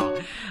this song.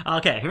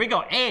 Okay, here we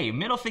go. A,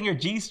 middle finger,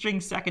 G string,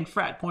 2nd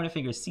fret. Pointer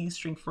finger, C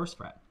string, 1st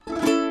fret.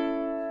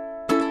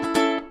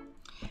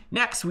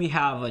 Next, we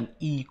have an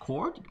E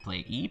chord. You can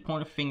play E,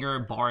 pointer finger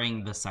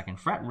barring the 2nd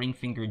fret, ring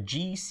finger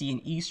G, C,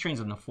 and E strings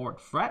on the 4th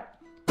fret.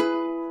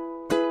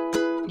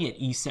 You get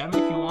E7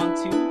 if you want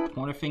to.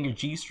 Pointer finger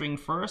G string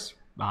 1st,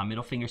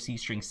 middle finger C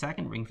string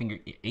 2nd, ring finger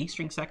A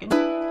string 2nd.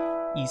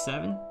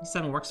 E7.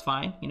 E7 works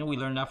fine. We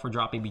learned that for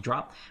drop, baby,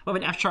 drop. We have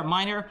an F sharp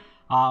minor,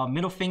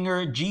 middle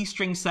finger G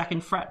string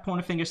 2nd fret,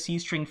 pointer finger C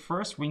string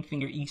 1st, ring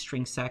finger E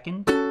string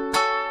 2nd.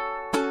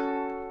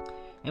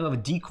 And we have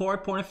a D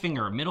chord, pointer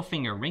finger, middle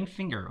finger, ring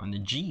finger on the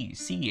G,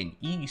 C, and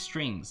E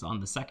strings on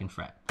the 2nd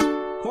fret.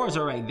 Chords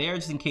are right there,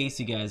 just in case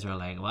you guys are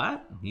like,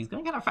 what? He's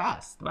going kind of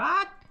fast.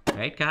 What?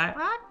 Right, Kai?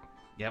 What?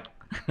 Yep.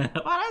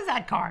 What is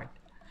that chord?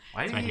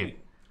 Why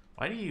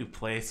do you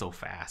play so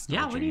fast?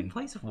 Yeah, why do you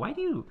play so?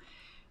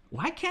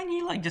 Why can't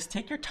you just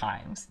take your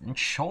times and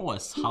show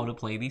us how to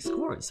play these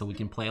chords so we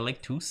can play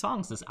 2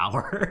 songs this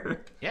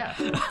hour? Yeah.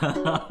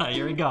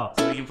 Here we go.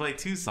 So we can play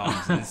 2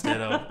 songs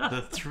instead of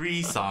the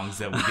 3 songs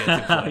that we get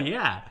to play.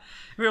 Yeah.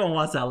 Everyone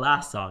wants that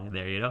last song in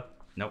there,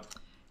 Nope.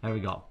 There we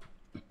go.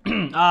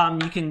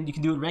 You can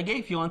do it reggae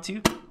if you want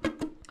to.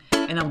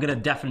 And I'm gonna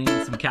definitely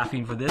need some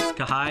caffeine for this.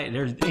 Kahai,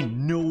 there's ain't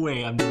no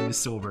way I'm doing this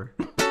sober.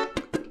 You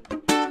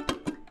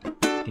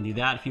can do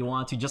that if you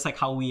want to, just like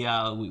how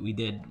we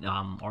did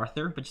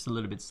Arthur, but just a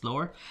little bit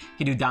slower. You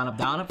can do down up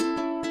down up.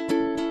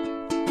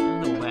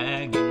 And the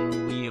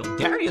wagon wheel.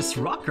 Darius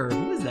Rucker,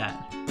 who is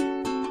that?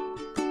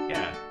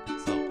 Yeah,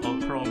 it's the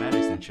Old Pearl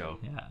Medicine Show.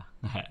 Yeah,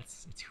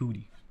 it's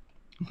Hootie.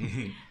 So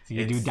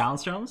you can do down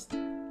strums.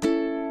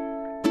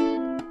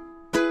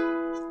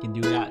 You can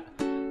do that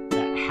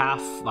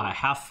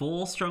half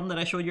full strum that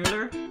I showed you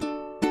earlier.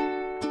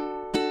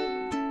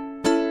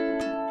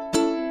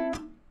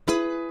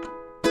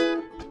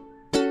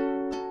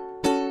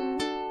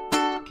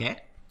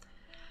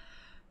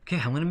 Okay,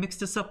 I'm gonna mix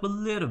this up a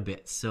little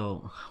bit,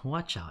 so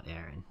watch out,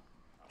 Aaron.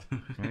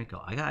 There we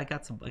go. I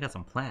got some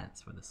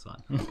plans for this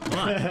one.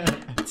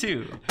 1,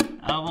 2.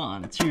 I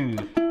want to.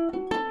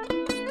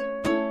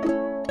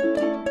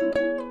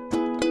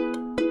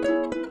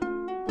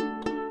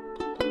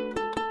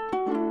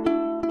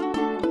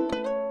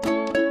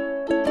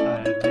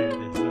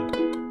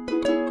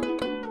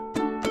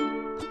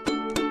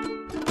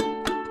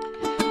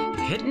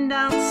 Heading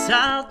down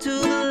south to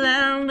the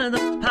land of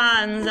the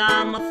pines,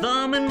 I'm a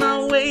thumbing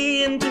my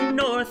way into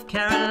North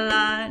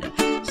Carolina.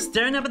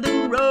 Staring up at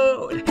the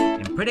road,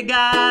 and pretty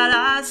God,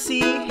 I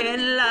see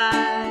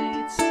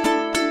headlights.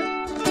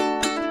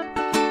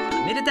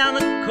 I made it down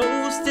the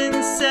coast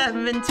in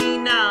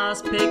 17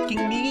 hours,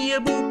 picking me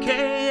a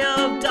bouquet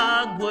of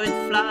dogwood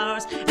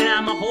flowers. And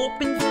I'm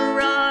hoping for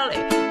Raleigh,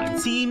 I can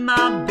see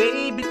my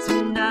baby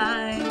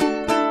tonight.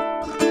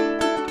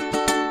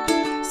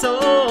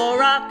 So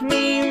rock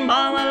me,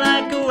 mama,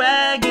 like a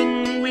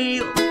wagon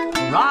wheel.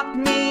 Rock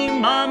me,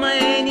 mama,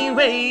 any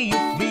way you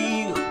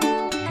feel.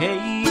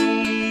 Hey,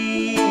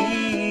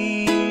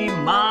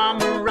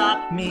 mama,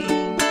 rock me.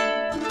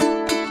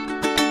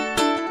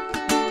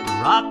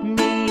 Rock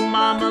me,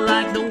 mama,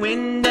 like the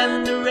wind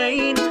and the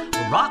rain.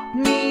 Rock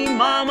me,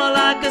 mama,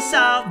 like a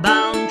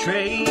southbound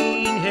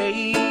train.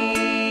 Hey,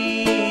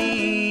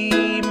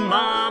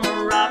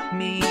 mama, rock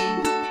me.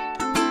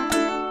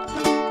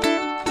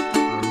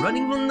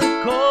 Running from the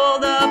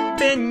cold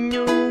up in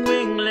New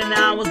England,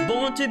 I was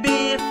born to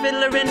be a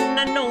fiddler in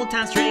an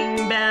old-time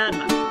string band.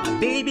 My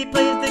baby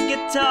plays the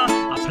guitar,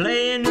 I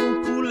play an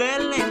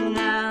ukulele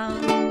now.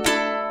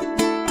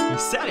 You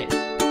said it.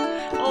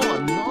 Oh,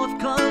 North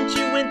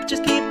Country winters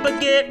keep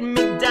getting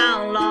me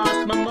down.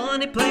 Lost my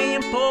money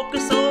playing poker,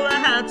 so I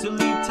had to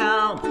leave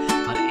town.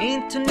 But I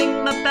ain't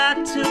turning my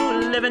back to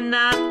living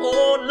that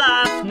old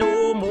life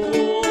no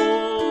more.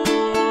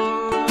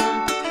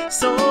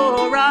 So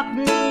rock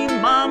me,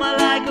 mama,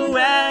 like a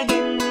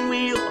wagon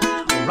wheel.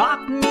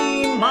 Rock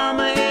me,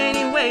 mama,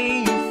 any way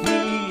you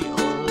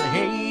feel.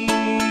 Hey,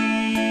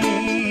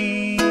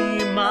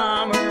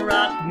 mama,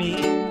 rock me.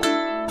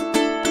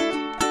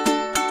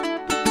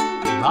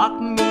 Rock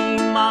me,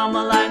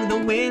 mama, like the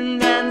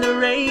wind and the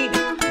rain.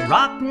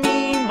 Rock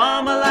me,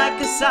 mama, like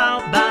a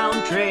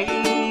southbound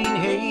train.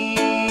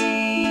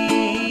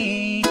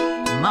 Hey,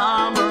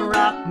 mama,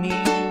 rock me.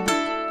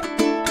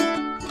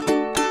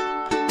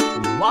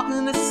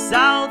 Walking the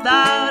south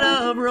out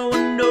of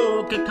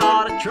Roanoke, I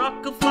caught a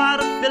trucker fly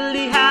to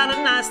Philly, had a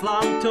nice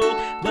long tow.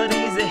 But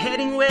he's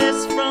heading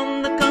west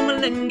from the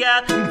Cumberland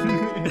Gap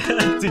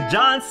to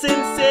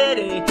Johnson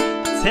City,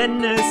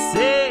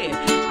 Tennessee.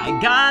 I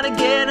gotta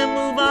get a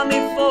move on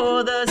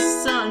before the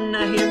sun.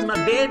 I hear my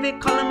baby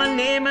calling my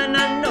name, and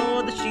I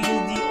know that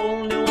she's the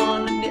only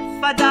one. And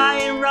if I die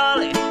in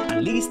Raleigh,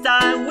 at least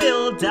I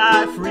will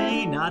die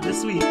free. Not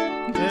this week.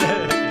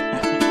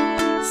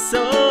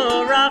 So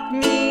rock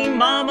me,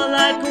 mama,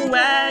 like a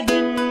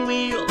wagon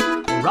wheel.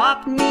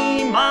 Rock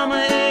me,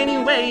 mama, any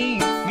way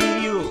you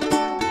feel.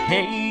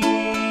 Hey,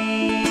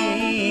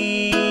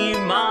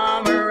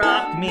 mama,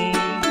 rock me.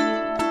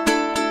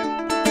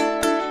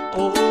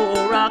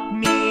 Oh, rock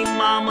me,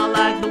 mama,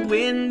 like the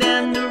wind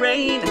and the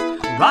rain.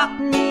 Rock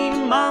me,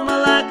 mama,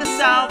 like a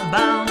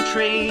southbound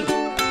train.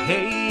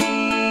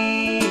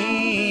 Hey,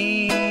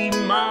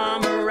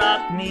 mama,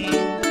 rock me.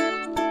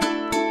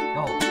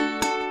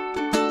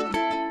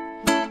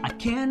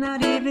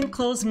 Cannot even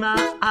close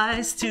my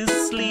eyes to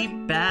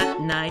sleep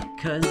at night,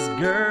 'cause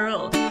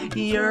girl,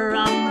 you're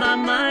on my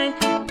mind.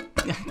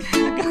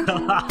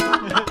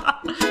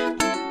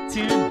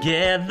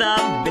 Together,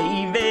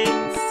 baby,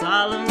 it's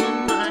all in my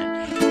mind.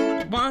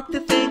 I want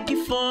to thank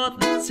you for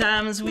the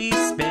times we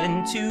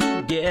spend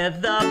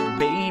together,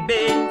 baby,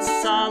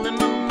 it's all in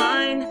my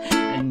mind.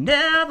 I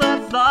never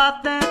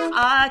thought that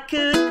I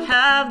could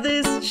have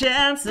this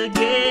chance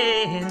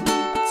again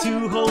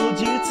to hold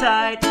you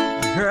tight.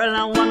 Girl,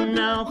 I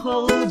wanna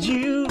hold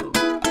you.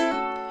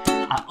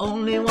 I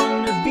only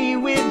wanna be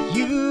with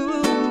you,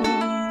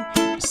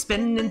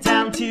 spending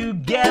time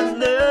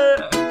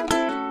together.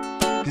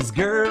 'Cause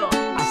girl,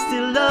 I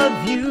still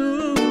love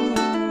you.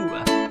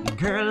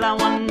 Girl, I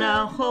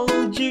wanna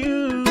hold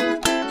you.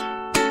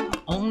 I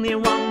only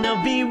wanna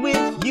be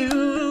with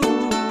you,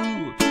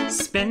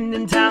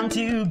 spending time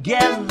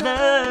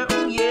together.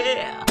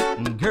 Yeah,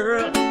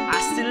 girl, I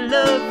still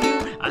love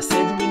you. I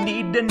said we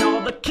need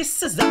all the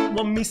kisses that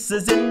were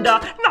misses in the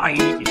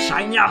night.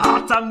 Shine your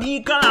heart on me,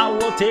 girl, I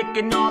will take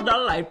another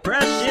light.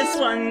 Precious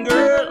one,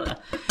 girl,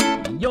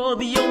 you're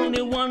the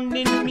only one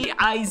in me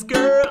eyes,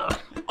 girl.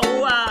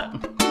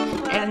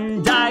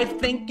 And I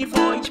thank you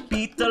for each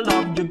beat of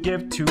love you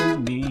give to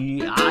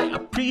me. I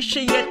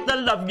appreciate the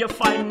love you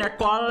find, their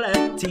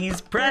qualities.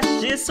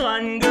 Precious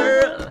one,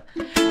 girl,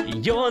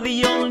 you're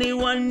the only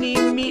one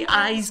in me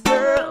eyes,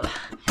 girl.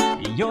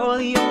 You're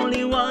the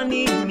only one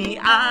in me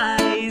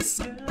eyes.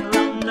 Girl,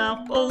 I'm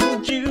not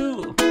hold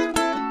you.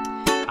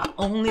 I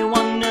only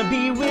wanna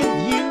be with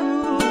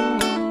you,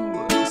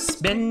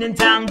 spending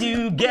time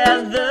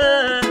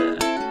together.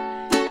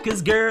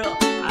 'Cause girl,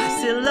 I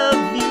still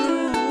love you.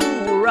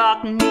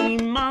 Rock me,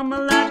 mama,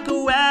 like a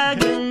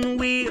wagon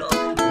wheel.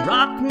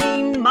 Rock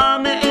me,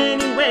 mama,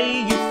 any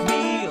way you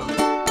feel.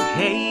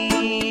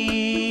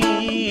 Hey,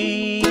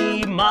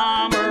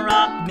 mama,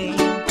 rock me.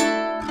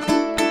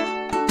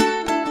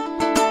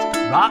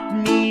 Rock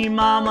me,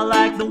 mama,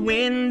 like the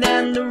wind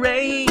and the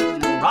rain.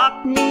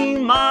 Rock me,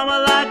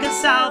 mama, like a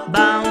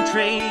southbound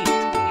train.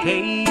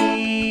 Hey,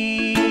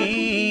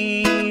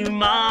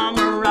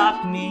 mama,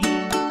 rock me.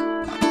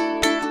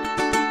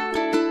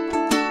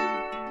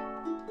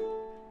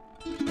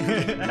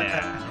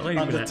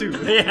 Yeah, on the two.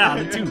 Yeah, on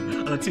the two.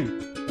 On the two.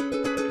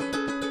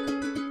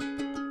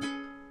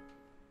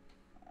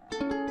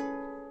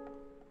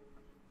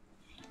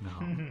 No.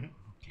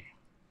 Okay.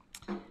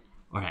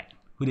 All right.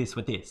 Who this?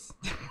 What this?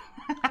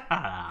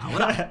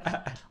 What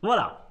up? What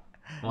up?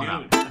 What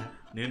up?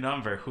 New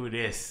number. Who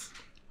this?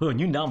 Oh,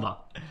 new number.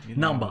 New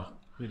Number.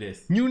 Who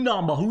this? New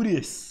number. Who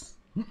this?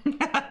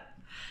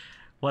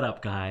 What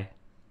up, guy?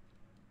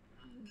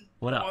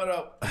 What up? What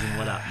up? I mean,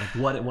 what up?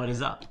 Like, what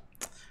is up?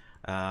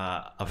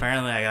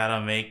 Apparently I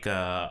gotta make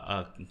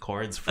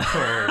chords for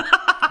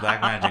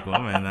Black Magic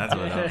Woman. That's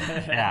what up.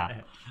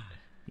 Yeah.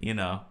 You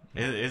know,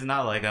 it's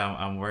not like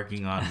I'm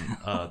working on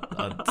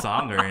a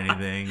song or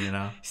anything, you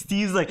know.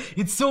 Steve's like,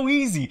 it's so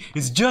easy.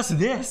 It's just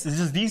this. It's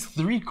just these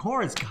 3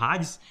 chords,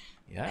 guys.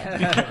 Yeah.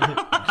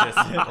 Just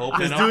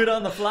open Just up. do it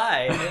on the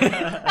fly.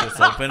 Just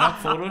open up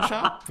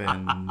Photoshop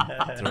and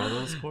throw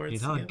those chords. You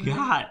know,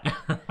 together.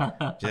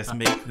 God. Just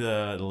make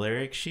the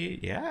lyric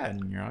sheet. Yeah,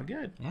 and you're all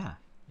good. Yeah.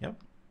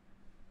 Yep.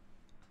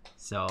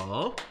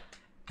 So,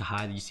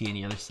 Kahai, do you see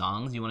any other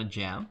songs you want to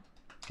jam?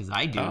 Because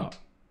I do. Oh,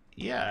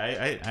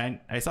 yeah,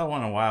 I saw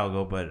one a while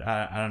ago, but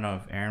I don't know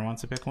if Aaron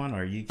wants to pick one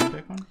or you can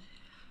pick one.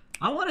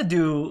 I want to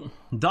do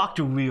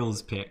Dr.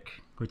 Wheel's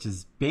pick, which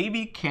is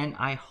Baby Can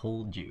I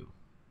Hold You.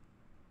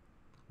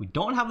 We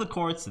don't have the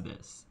chords to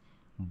this,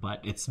 but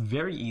it's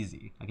very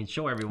easy. I can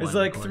show everyone. It's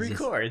like 3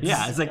 chords.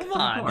 Yeah, it's like Come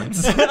 3 on.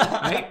 chords.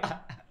 Right?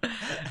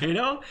 You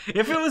know,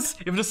 if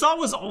the song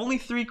was only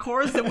 3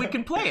 chords, then we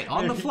can play it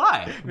on the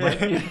fly.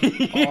 But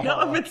you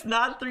know, if it's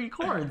not 3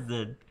 chords,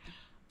 then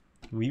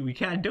we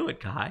can't do it,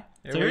 Kai.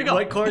 So here we go.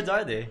 What chords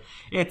are they?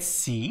 It's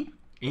C,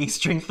 A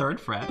string 3rd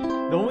fret,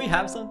 Don't we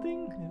have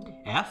something?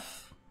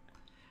 F,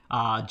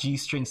 G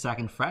string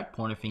 2nd fret,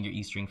 pointer finger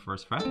E string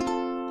 1st fret,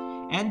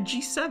 and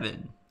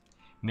G7.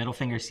 Middle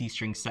finger C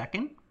string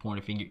 2nd,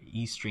 pointer finger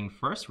E string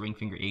 1st, ring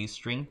finger A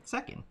string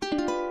 2nd.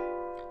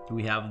 Do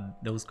we have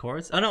those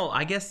chords? Oh no,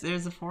 I guess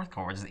there's a 4th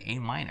chord. It's A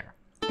minor.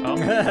 Oh,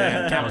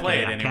 can't play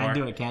it anymore.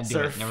 Can't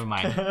do it. Never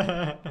mind.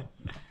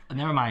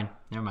 Never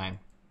mind.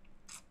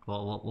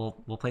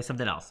 We'll play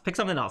something else. Pick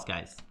something else,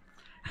 guys.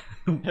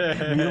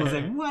 Wheel was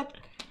like,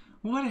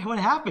 what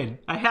happened?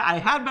 I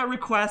had my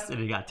request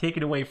and it got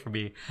taken away from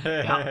me.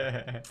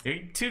 Yeah.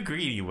 You're too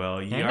greedy,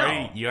 Will. You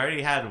know.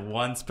 already had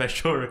one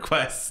special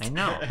request. I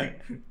know.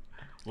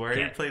 We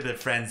already played the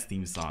Friends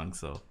theme song,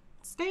 so.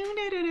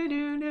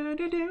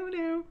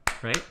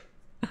 Right?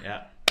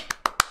 Yeah.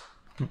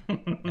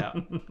 Yeah.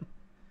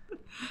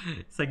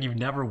 It's like you've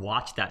never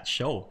watched that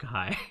show,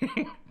 Kai.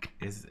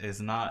 It's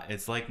not.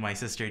 It's like my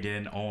sister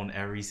didn't own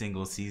every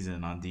single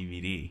season on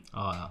DVD.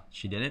 Oh,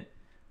 she didn't?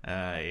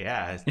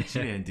 Yeah, she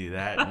didn't do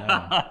that.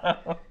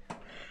 No.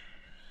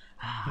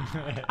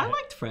 I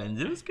liked Friends.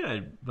 It was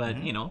good,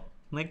 but you know,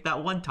 like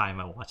that one time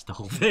I watched the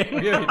whole thing.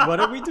 Wait, what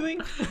are we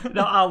doing?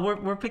 No,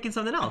 we're picking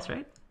something else,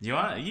 right? You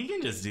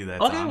can just do that.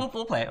 Okay, song.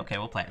 we'll play it. Okay,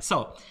 we'll play it.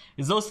 So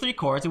it's those 3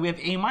 chords, and we have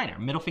A minor,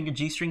 middle finger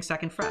G string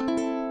 2nd fret.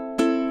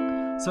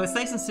 So it's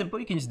nice and simple.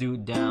 You can just do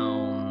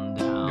down,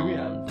 down, Do we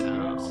have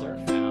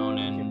surf? down,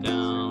 and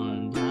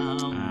down,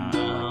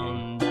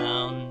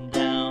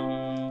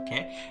 down.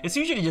 Okay, it's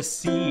usually just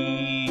C,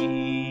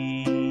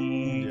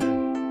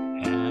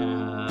 F,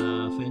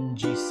 and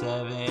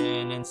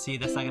G7, and C.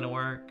 That's not gonna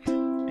work.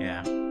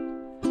 Yeah.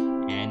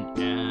 And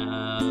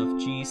F,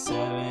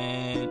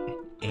 G7,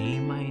 A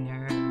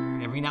minor.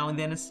 Every now and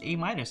then it's A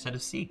minor instead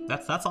of C.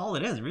 That's all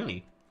it is,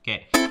 really.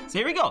 Okay, so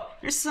here we go.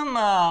 Here's some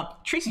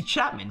Tracy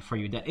Chapman for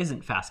you that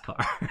isn't Fast Car.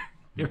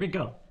 Here we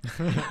go.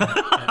 You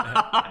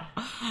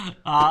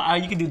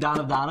can do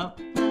down up, down up.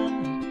 You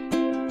can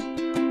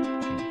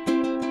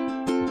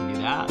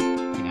do that.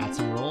 You can add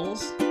some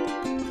rolls.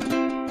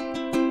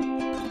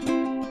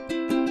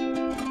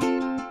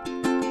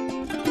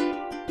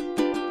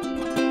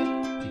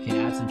 You can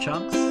add some chums.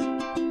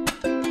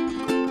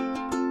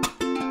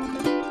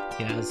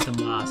 can add some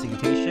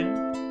segmentation.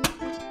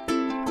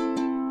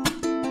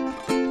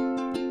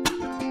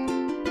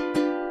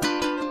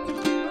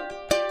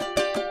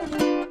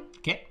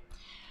 Okay.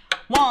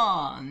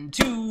 1,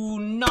 2,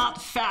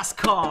 not fast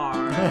car.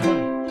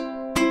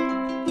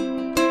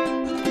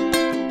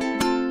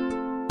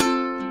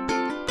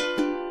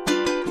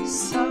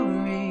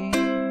 Sorry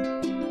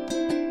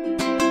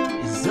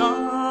is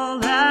all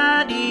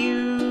that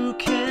you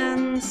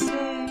can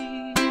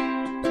say.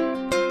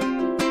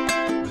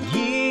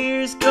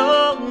 Years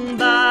go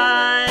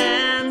by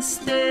and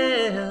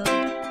still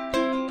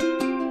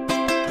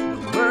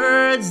the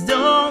words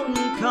don't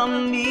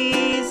come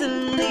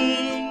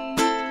easily.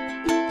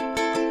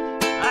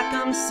 Like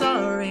I'm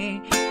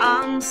sorry,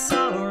 I'm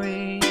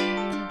sorry.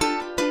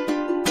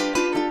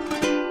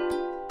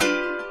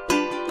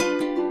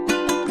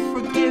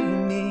 Forgive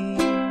me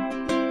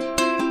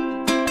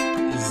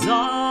is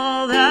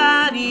all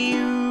that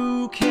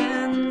you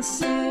can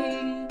say.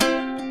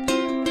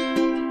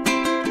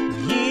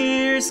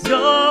 Years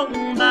go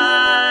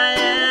by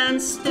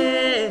and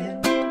still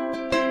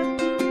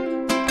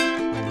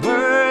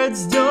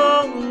words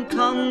don't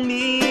come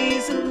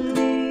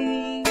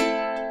easily.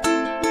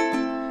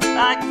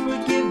 Like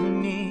forgive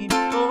me,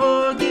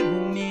 forgive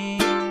me.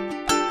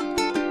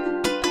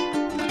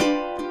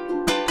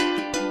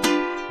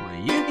 Well,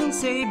 you can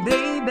say,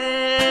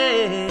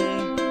 baby,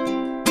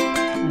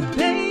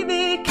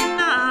 baby, can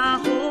I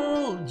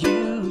hold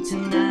you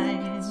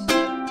tonight?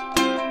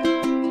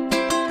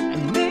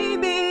 And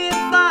maybe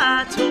if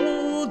I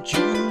told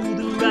you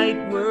the right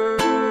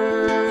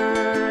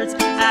words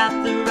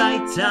at the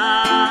right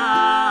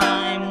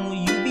time, will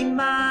you be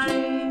mine?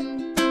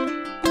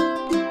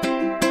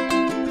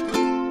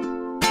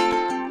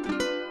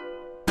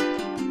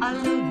 I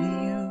love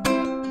you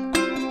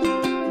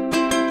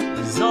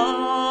is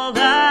all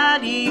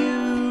that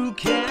you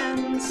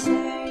can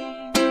say.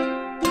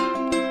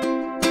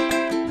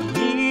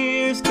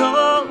 Years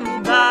go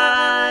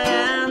by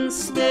and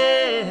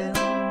still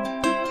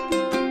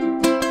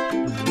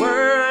the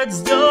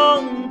words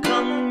don't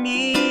come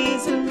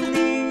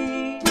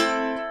easily.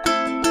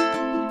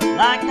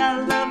 Like I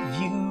love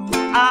you,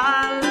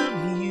 I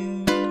love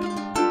you.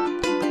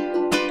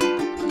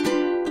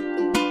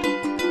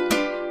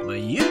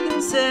 But you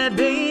can say,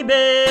 baby,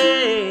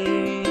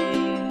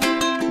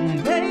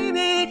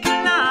 baby,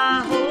 can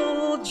I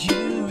hold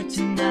you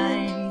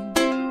tonight?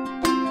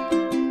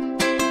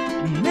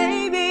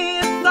 Maybe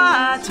if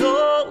I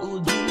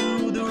told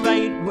you the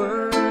right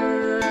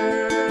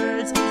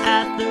words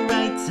at the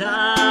right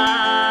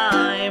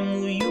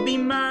time, will you be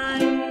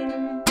mine?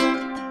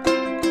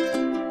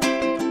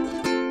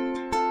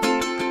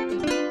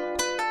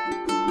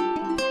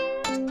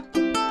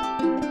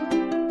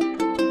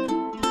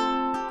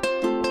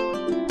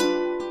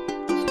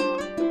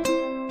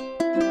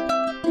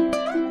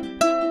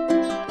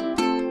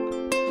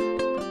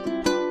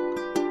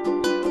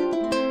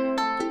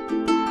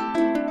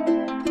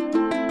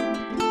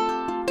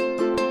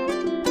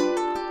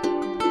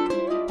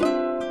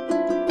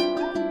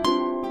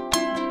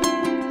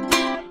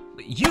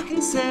 You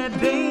can say,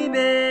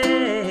 baby,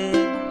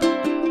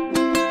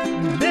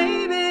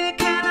 baby,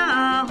 can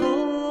I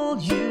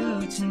hold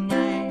you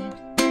tonight?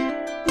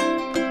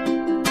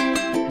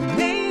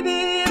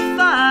 Maybe if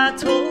I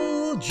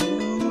told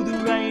you the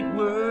right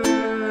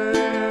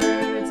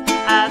words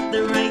at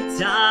the right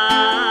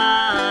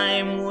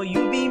time, will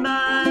you be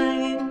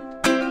mine?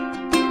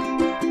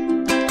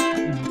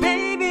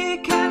 Baby,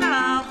 can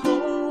I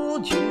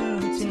hold you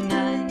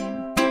tonight?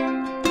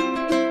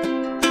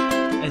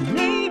 And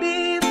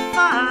maybe if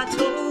I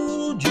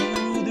told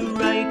you the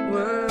right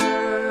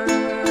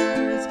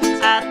words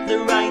at the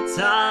right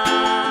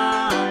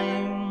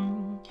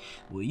time,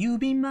 will you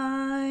be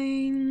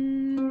mine?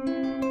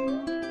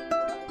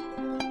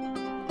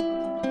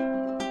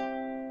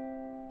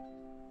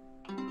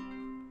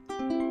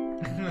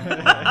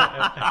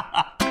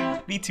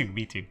 Me too,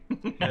 me too.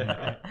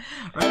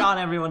 Right on,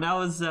 everyone. That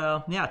was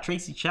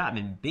Tracy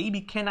Chapman.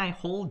 Baby, can I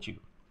hold you?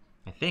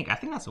 I think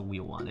that's what we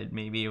wanted.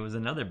 Maybe it was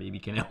another Baby,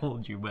 Can I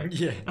Hold You, but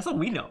Yeah. that's what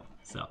we know.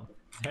 So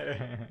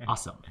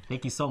awesome.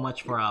 Thank you so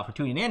much for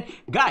tuning in.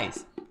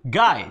 Guys,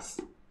 did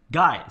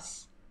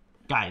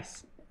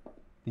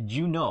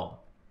you know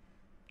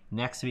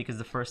next week is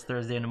the first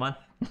Thursday in the month?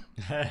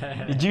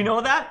 Did you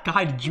know that?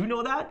 Kai, did you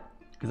know that?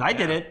 Because I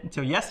didn't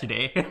until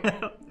yesterday.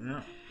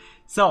 Yeah.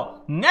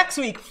 So next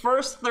week,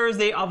 first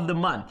Thursday of the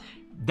month.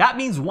 That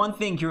means one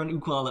thing here on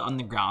Ukulele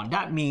Underground.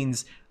 That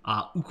means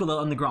Ukulele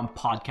Underground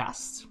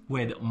podcast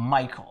with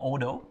Mike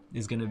Odo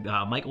is gonna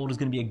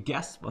be a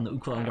guest on the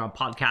Ukulele Underground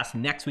podcast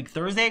next week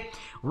Thursday.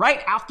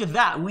 Right after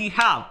that, we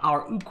have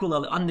our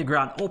Ukulele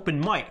Underground open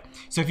mic.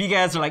 So if you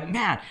guys are like,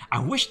 man, I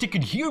wish they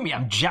could hear me.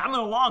 I'm jamming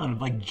along and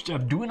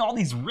I'm doing all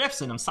these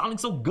riffs and I'm sounding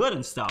so good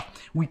and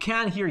stuff. We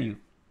can hear you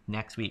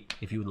next week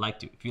if you would like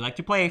to. If you like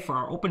to play for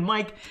our open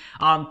mic,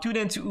 tune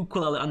in to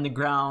Ukulele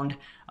Underground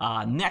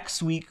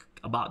next week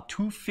about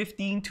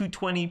 2:15,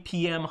 2:20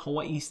 p.m.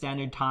 Hawaii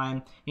Standard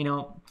Time. You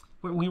know,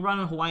 we run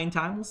in Hawaiian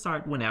time. We'll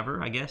start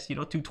whenever, I guess.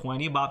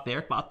 2:20, about there,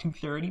 about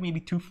 2:30, maybe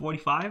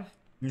 2:45,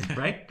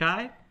 right,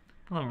 Kai?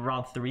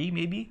 Around 3,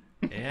 maybe.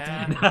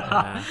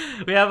 Yeah.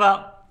 We have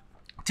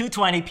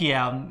 2:20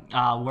 p.m.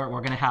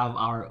 We're gonna have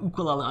our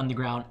Ukulele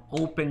Underground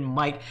open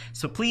mic.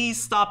 So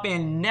please stop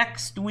in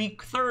next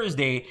week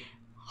Thursday,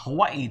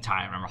 Hawaii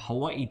time. Remember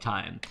Hawaii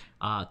time,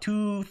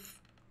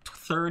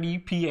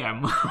 2:30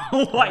 p.m.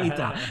 Hawaii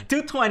time.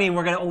 2:20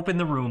 we're gonna open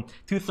the room.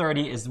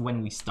 2:30 is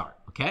when we start.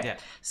 Okay. Yeah.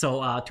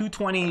 So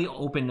 2:20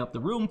 open up the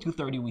room.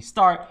 2:30 we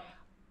start.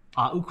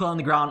 Ukulele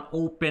Underground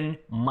open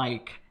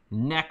mic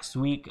next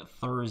week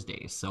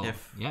Thursday. So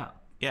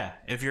Yeah,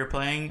 if you're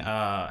playing,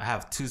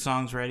 have 2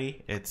 songs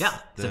ready. It's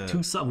a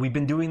 2 song. We've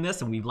been doing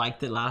this and we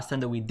liked it last time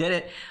that we did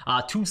it.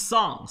 2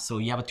 songs. So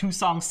you have a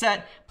 2-song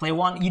set. Play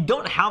one. You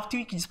don't have to.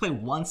 You can just play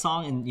 1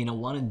 song and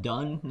one and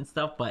done and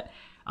stuff. But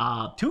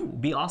 2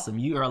 would be awesome.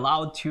 You are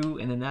allowed 2,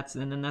 and then that's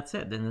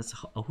it. Then it's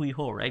a hui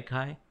ho, right,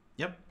 Kai?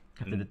 Yep.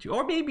 After the 2,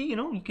 or maybe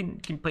you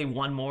can play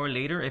 1 more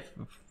later if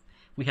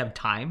we have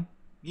time.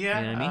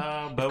 Yeah, you know what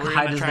I mean? But we're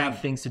Kai gonna doesn't try have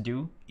things to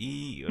do.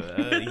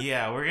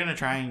 Yeah, we're gonna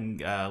try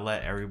and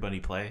let everybody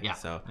play. Yeah.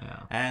 So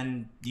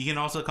and you can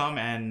also come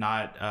and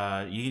not.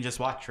 You can just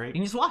watch, right? You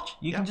can just watch.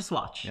 You can just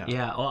watch.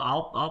 Yeah. Well,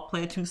 I'll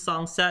play a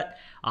 2-song set.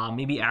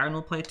 Maybe Aaron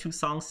will play a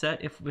 2-song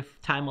set if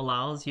time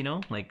allows.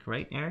 Like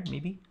right, Aaron?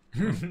 Maybe. I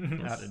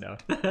don't know.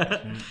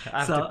 I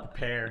have to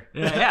prepare.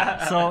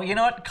 Yeah. So you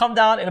know what? Come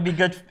down. It'll be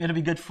good. It'll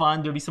be good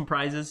fun. There'll be some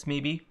prizes,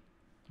 maybe.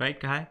 Right,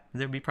 Kai?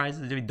 There'll be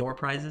prizes. There'll be door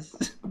prizes.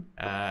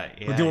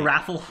 We'll do a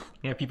raffle.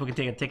 People can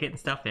take a ticket and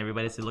stuff. And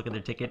everybody has to look at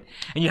their ticket,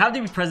 and you have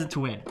to be present to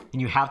win, and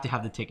you have to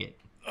have the ticket.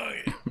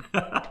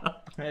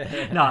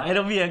 No,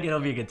 it'll be a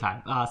good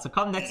time. So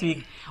come next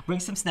week. Bring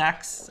some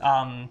snacks.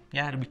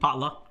 It'll be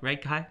potluck,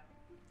 right, Kai?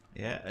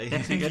 Yeah.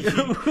 Just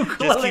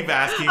keep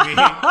asking me.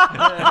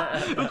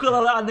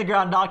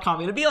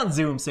 ukuleleunderground.com. It'll be on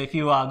Zoom. So if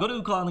you go to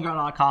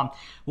ukuleleunderground.com,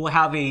 we'll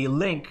have a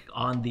link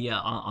on the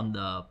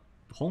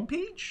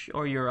homepage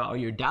or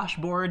your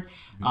dashboard.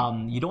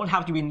 You don't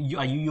have to be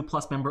a UU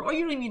Plus member, or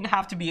you don't even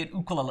have to be an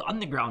Ukulele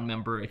Underground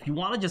member. If you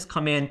want to just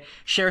come in,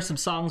 share some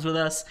songs with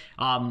us,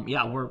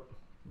 we're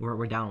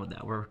down with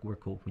that. We're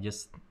cool. We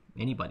just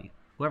anybody.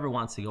 Whoever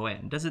wants to go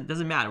in.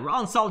 Doesn't matter. We're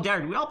all in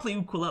solidarity. We all play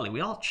ukulele.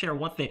 We all share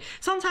one thing.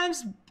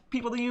 Sometimes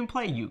people don't even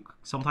play uke.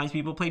 Sometimes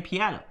people play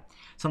piano.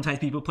 Sometimes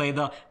people play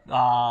the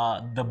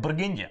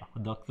Briguinha,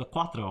 the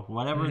Quattro,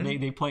 whatever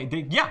they play.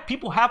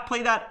 People have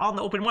played that on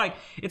the open mic.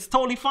 It's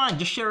totally fine.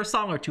 Just share a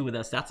song or 2 with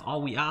us. That's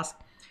all we ask.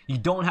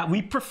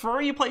 We prefer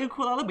you play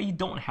ukulele, but you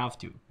don't have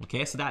to.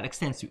 Okay, so that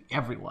extends to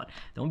everyone.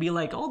 Don't be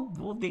like, oh,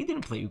 well, they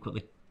didn't play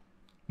ukulele.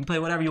 You play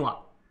whatever you want.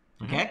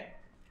 Okay,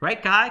 right,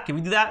 Kai? Can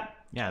we do that?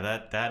 Yeah,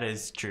 that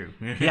is true.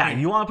 Yeah, if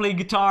you want to play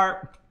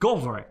guitar, go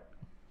for it.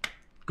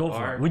 Go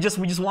for it. We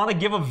just want to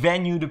give a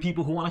venue to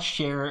people who want to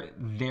share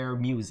their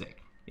music.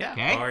 Yeah.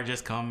 Okay? Or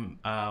just come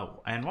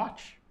and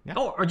watch. Yeah.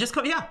 Oh, or just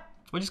come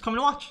and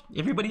watch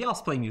everybody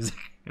else play music,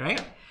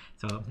 right?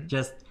 So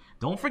just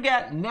don't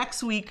forget,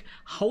 next week,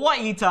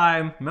 Hawaii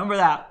time. Remember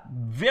that.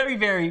 Very,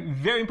 very,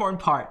 very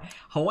important part.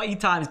 Hawaii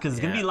time is because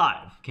it's going to be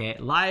live. Okay,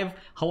 live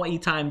Hawaii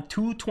time.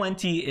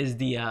 2:20 is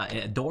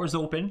the doors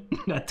open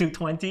at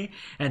 2:20,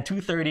 and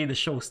 2:30 the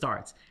show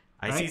starts.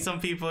 I see some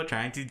people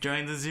trying to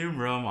join the Zoom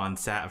room on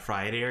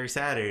Friday or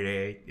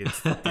Saturday.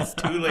 It's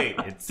too late.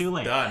 It's too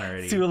late. Done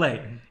already. It's too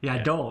late.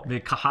 Yeah, don't.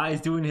 Kai is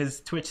doing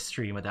his Twitch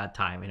stream at that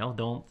time.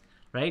 Don't.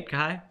 Right,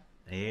 Kai?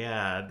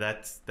 Yeah,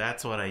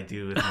 that's what I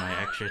do with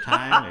my extra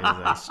time is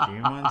I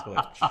stream on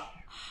Twitch.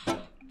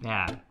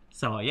 Yeah.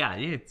 So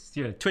it's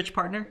your Twitch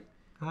partner,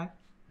 Kai?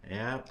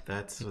 Yep,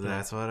 that's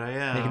what I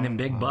am. Making them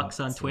big bucks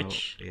on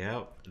Twitch.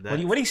 Yep.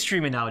 What are you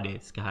streaming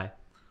nowadays, Kai?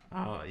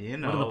 Oh, what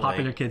are the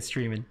popular kids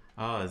streaming?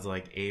 Oh, it's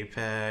like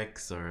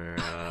Apex or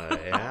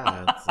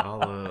it's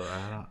all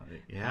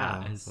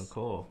it's so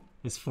cool.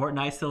 Is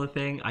Fortnite still a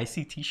thing? I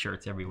see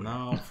T-shirts everywhere.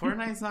 No,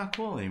 Fortnite's not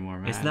cool anymore,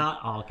 man. It's not.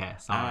 Oh, okay.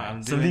 So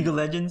League of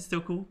Legends still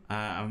cool?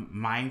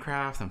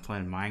 Minecraft. I'm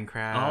playing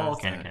Minecraft. Oh,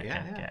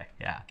 okay.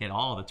 Get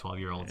all the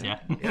 12-year-olds. Yeah.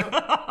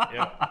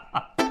 Yep.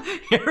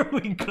 Here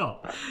we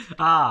go.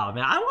 Oh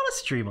man, I want to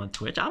stream on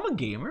Twitch. I'm a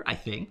gamer. I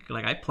think.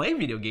 I play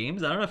video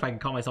games. I don't know if I can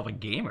call myself a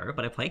gamer,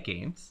 but I play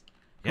games.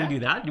 Can we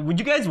do that? Would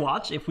you guys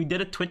watch if we did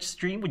a Twitch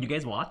stream? Would you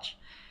guys watch?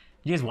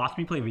 You guys watch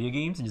me play video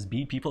games and just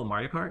beat people in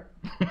Mario Kart?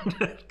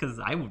 Because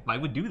I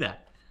would do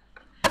that.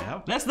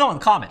 Yep. Let us know in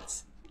the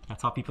comments.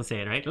 That's how people say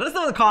it, right? Let us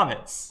know in the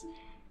comments.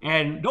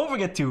 And don't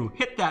forget to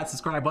hit that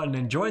subscribe button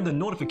and join the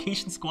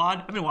notification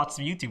squad. I've been watching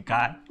some YouTube,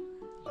 Kai.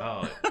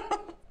 Oh,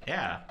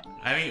 yeah.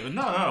 I mean,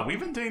 no. We've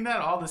been doing that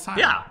all this time.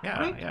 Yeah.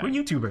 Yeah. We're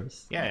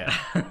YouTubers. Yeah.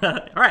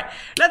 All right.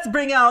 Let's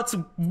bring out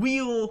some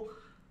Wheel...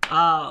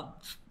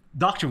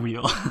 Dr.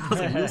 Wheel.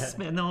 Will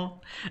Smith, no.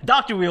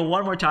 Dr. Wheel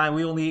one more time.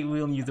 We only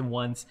use them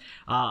once.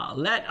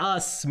 Let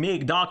us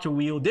make Dr.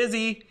 Wheel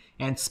dizzy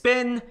and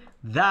spin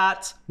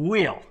that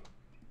wheel.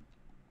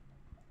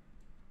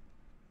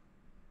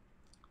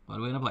 What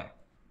are we gonna play?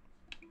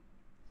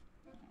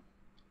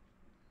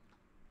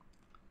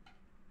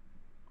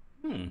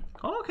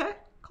 Oh, okay.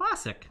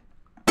 Classic.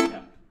 Yeah.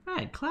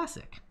 Alright,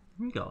 classic.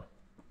 Here we go.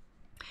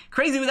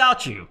 Crazy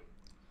Without You.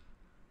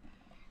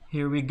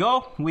 Here we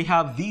go. We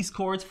have these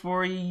chords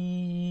for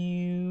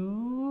you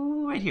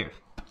right here.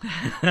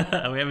 We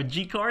have a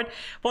G chord,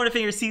 pointer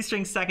finger C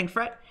string 2nd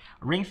fret,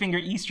 ring finger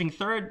E string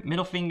 3rd,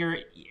 middle finger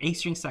A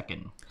string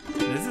 2nd.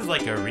 This is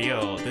like a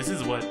real. This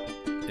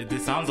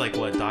sounds like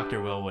what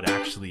Dr. Will would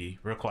actually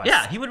request.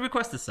 Yeah, he would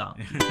request this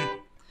song.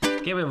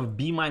 Okay, we have a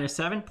B minor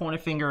 7, pointer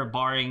finger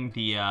barring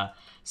the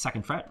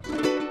 2nd fret.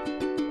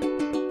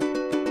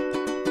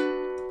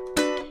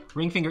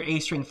 Ring finger A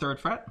string 3rd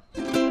fret.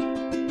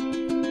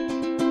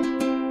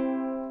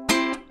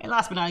 And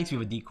last but not least, we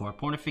have a D chord.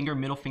 Pointer finger,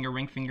 middle finger,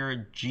 ring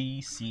finger,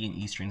 G, C, and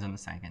E strings on the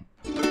 2nd.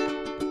 I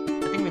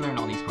think we learned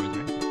all these chords,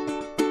 right?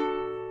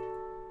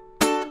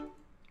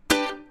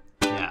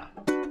 Yeah.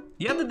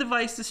 You have the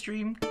device to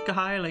stream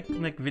Kahai,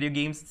 like video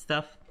games and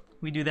stuff.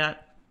 We do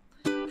that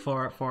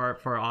for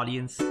our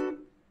audience.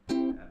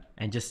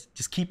 And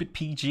just keep it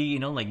PG, you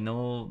know, like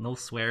no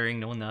swearing,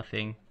 no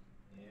nothing.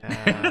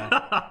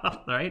 Yeah.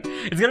 Right?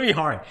 It's gonna be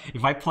hard.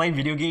 If I play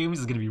video games,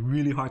 it's gonna be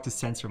really hard to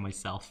censor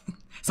myself.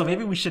 So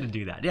maybe we shouldn't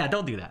do that. Yeah,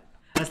 don't do that.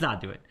 Let's not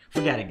do it.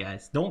 Forget it,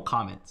 guys. Don't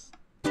comment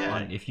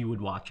on if you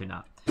would watch or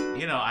not.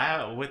 You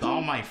know, with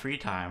all my free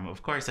time,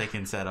 of course I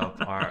can set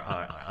up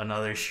our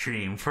another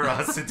stream for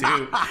us to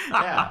do.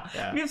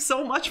 Yeah. We have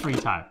so much free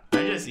time.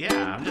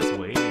 I'm just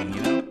waiting,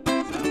 you know.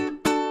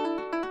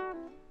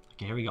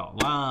 Okay, here we go.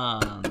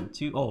 1,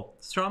 2. Oh,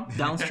 strum,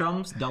 down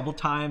strums, double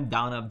time,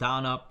 down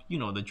up. You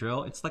know the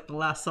drill. It's like the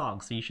last song,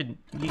 so you should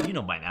you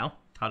know by now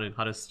how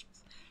to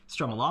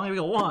strum along. Here we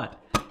go. 1,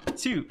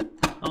 2.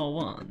 Oh,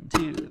 1,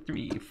 2,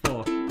 3,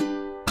 4.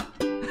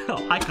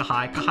 Oh, hi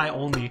Kahai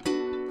only.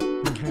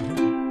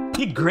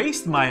 He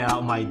graced my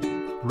my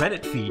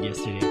Reddit feed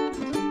yesterday.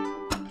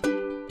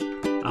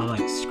 I'm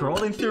like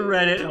scrolling through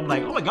Reddit. I'm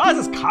like, oh my god,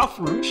 is this Kyle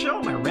Farouk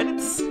show? My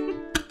Reddit's.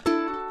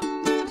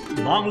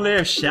 Long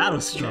live Shadow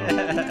Strum.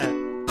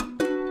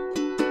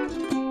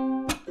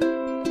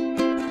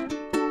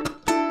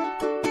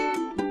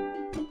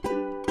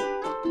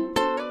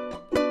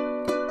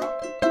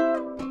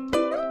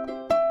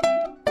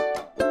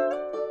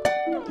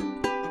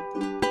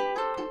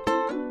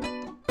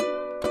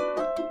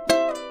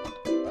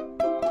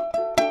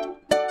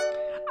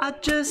 I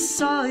just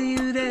saw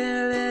you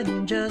there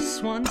and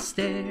just one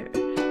stare,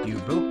 you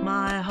broke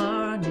my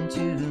heart in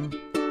two.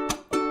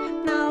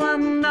 Now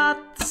I'm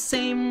not the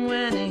same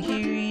when I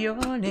hear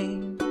your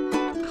name.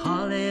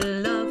 Call it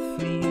love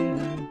for you.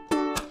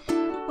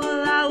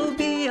 Well, I will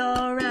be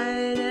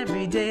alright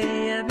every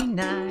day, every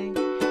night,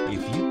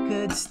 if you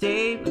could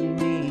stay with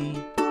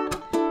me.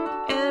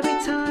 Every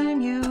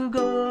time you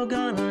go,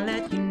 gonna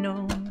let you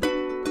know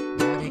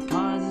that it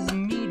causes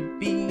me to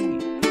be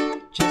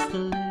just a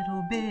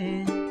little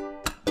bit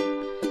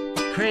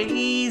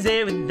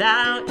crazy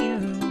without you.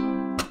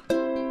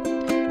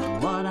 Now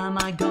what am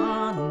I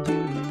gonna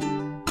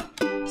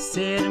do?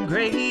 Said I'm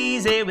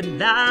crazy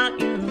without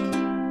you.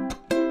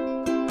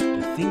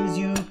 The things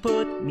you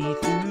put me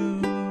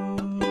through.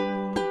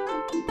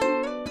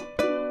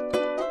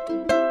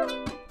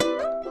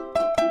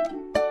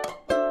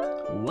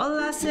 Well,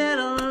 I sat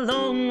all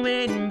alone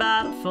waiting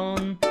by the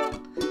phone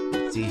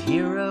to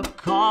hear a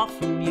call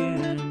from you.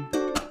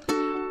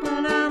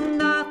 But I'm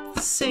not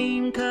the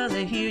same 'cause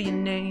I hear your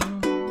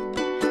name.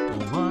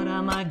 Well, what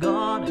am I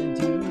gonna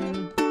do?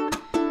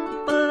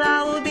 Well,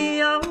 I will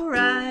be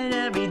alright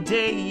every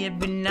day,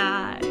 every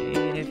night,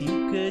 if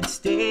you could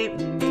stay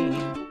with me.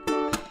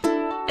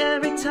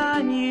 Every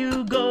time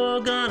you go,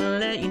 gonna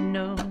let you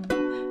know,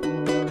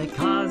 well, it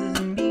causes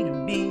me to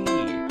be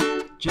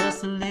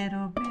just a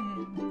little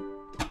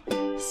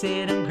bit.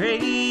 Said I'm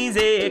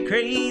crazy,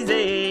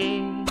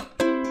 crazy,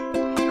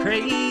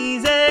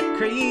 crazy,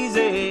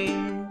 crazy,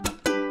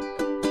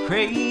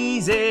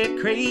 crazy,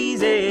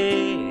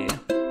 crazy,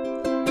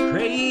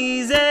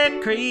 crazy,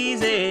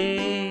 crazy.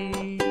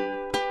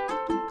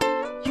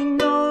 You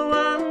know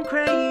I'm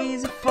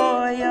crazy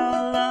for your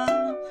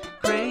love,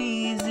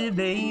 crazy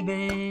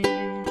baby.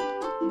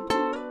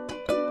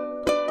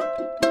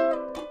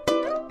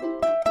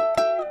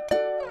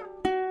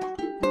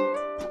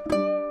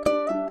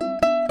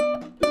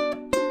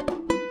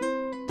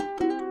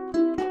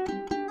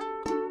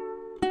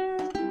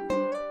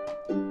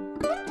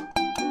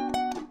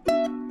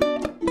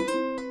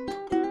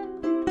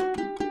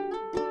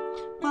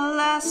 Well,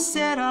 I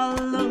sat all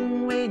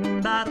alone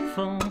waiting by the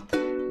phone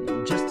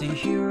just to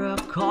hear a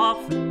call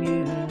from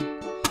you.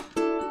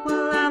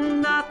 Well,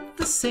 I'm not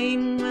the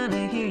same when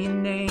I hear your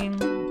name.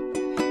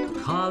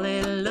 Call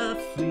it love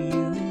for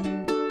you.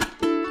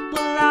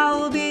 Well, I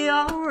will be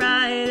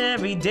alright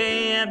every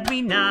day,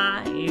 every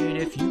night,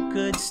 if you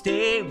could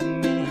stay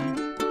with me.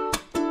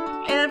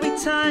 Every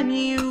time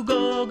you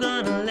go,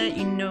 gonna let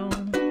you know,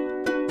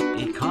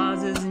 it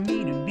causes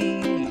me to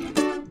be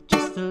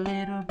just a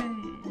little bit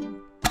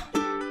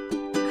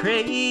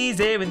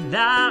crazy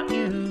without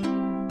you.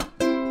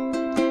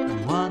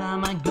 What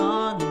am I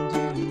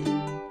gonna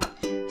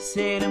do?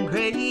 Said I'm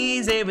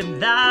crazy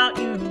without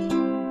you.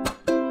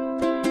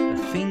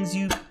 The things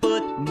you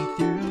put me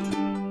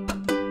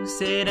through.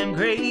 Said I'm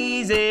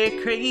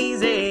crazy,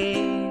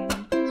 crazy,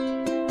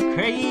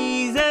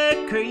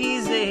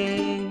 crazy,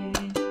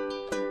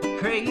 crazy,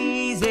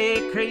 crazy,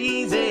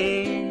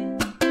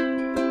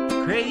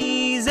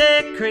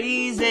 crazy,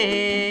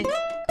 crazy.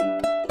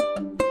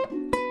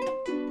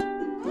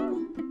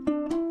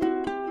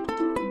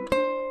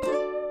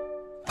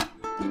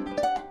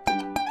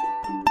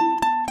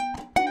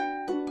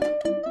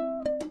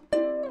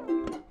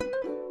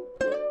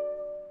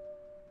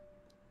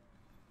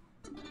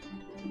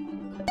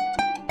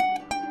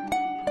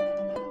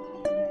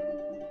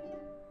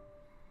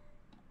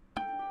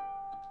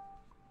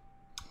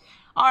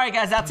 Alright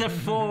guys, that's it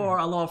for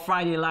Aloha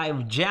Friday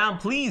Live Jam.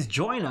 Please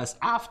join us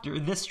after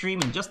this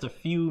stream in just a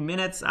few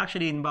minutes,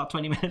 actually in about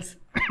 20 minutes,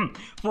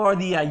 for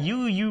the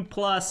UU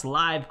Plus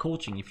live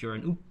coaching. If you're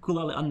an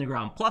Ukulele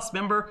Underground Plus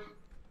member,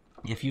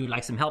 if you'd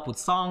like some help with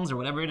songs or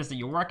whatever it is that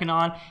you're working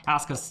on,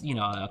 ask us,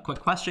 a quick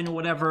question or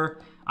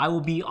whatever. I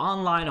will be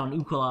online on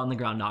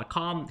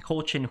ukuleleunderground.com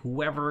coaching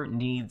whoever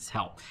needs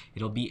help.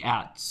 It'll be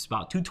at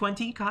about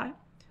 2:20, Kai?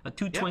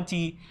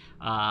 2:20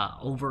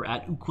 over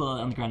at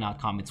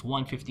ukuleleunderground.com. It's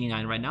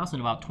 1:59 right now, so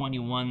in about 20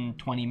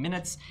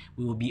 minutes,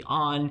 we will be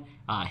on.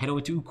 Head over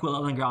to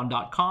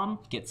ukuleleunderground.com,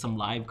 get some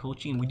live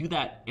coaching. We do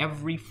that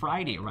every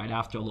Friday right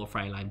after Aloha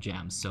Friday Live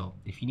Jams. So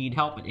if you need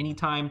help at any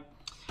time,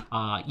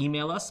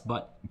 email us.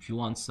 But if you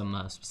want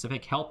some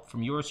specific help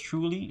from yours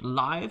truly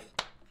live,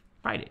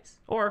 Fridays,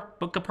 or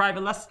book a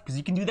private lesson, because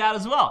you can do that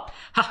as well.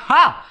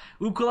 Haha!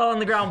 Ukulele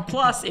Underground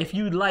Plus, if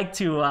you'd like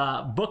to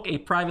book a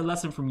private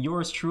lesson from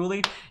yours truly,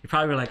 you're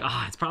probably like,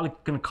 it's probably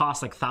gonna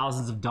cost like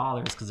thousands of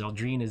dollars because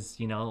Aldrine is,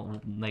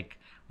 like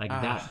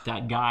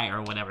that guy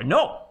or whatever.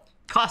 No,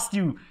 cost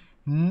you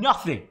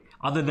nothing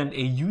other than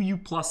a UU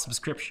Plus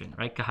subscription,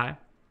 right, Kahai?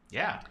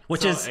 Yeah.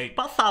 Which is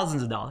about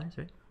thousands of dollars,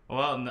 right?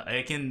 Well,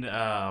 it can,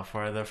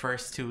 for the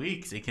first 2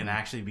 weeks, it can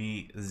actually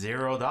be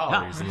 $0.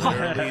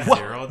 Literally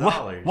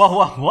 $0.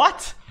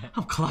 What?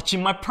 I'm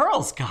clutching my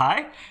pearls,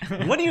 Kai.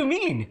 What do you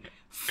mean?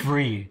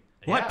 Free?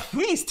 What? Yeah.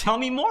 Please tell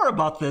me more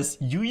about this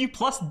UU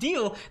Plus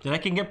deal that I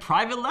can get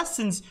private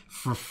lessons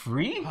for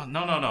free? Oh,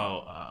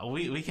 no.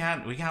 We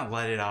can't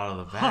let it out of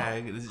the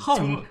bag.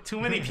 Too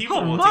many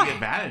people will my. take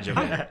advantage of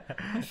it.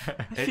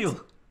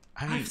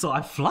 I'm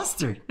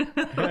flustered.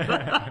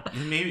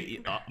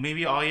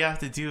 maybe all you have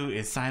to do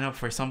is sign up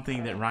for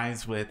something that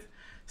rhymes with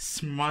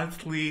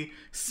monthly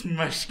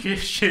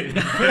smushkition.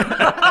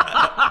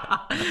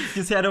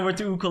 Just head over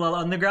to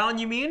Ukulele Underground,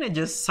 you mean, and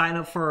just sign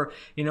up for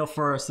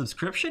a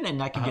subscription,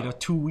 and I can get a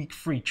 2-week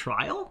free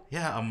trial.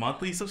 Yeah, a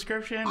monthly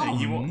subscription,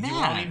 and you won't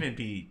even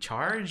be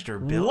charged or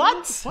billed.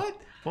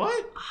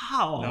 What?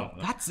 How? No.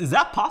 Is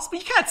that possible?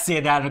 You can't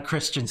say that on a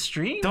Christian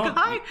stream,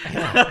 guy.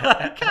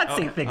 You can't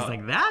say things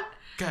like that.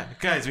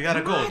 Guys, we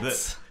gotta go.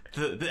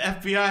 The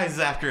FBI is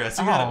after us.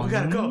 We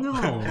gotta go.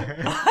 No.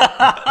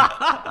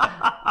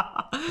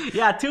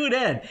 Yeah, tune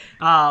in.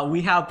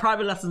 We have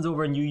private lessons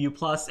over in UU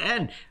Plus,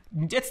 and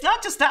it's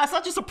not just that. It's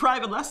not just a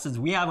private lessons.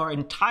 We have our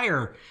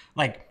entire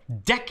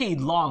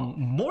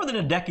more than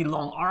a decade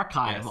long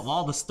archive of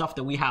all the stuff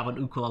that we have on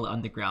Ukulele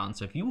Underground.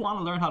 So if you want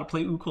to learn how to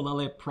play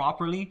ukulele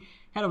properly,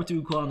 head over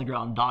to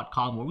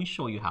ukuleleunderground.com, where we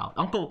show you how.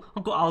 Uncle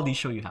Aldi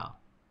show you how.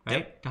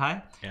 Right,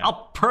 Kai? Yeah.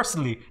 I'll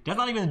personally, that's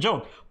not even a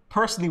joke,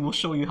 personally will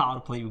show you how to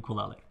play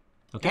ukulele.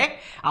 Okay?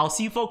 I'll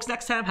see you folks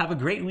next time. Have a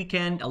great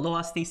weekend.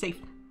 Aloha, stay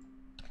safe.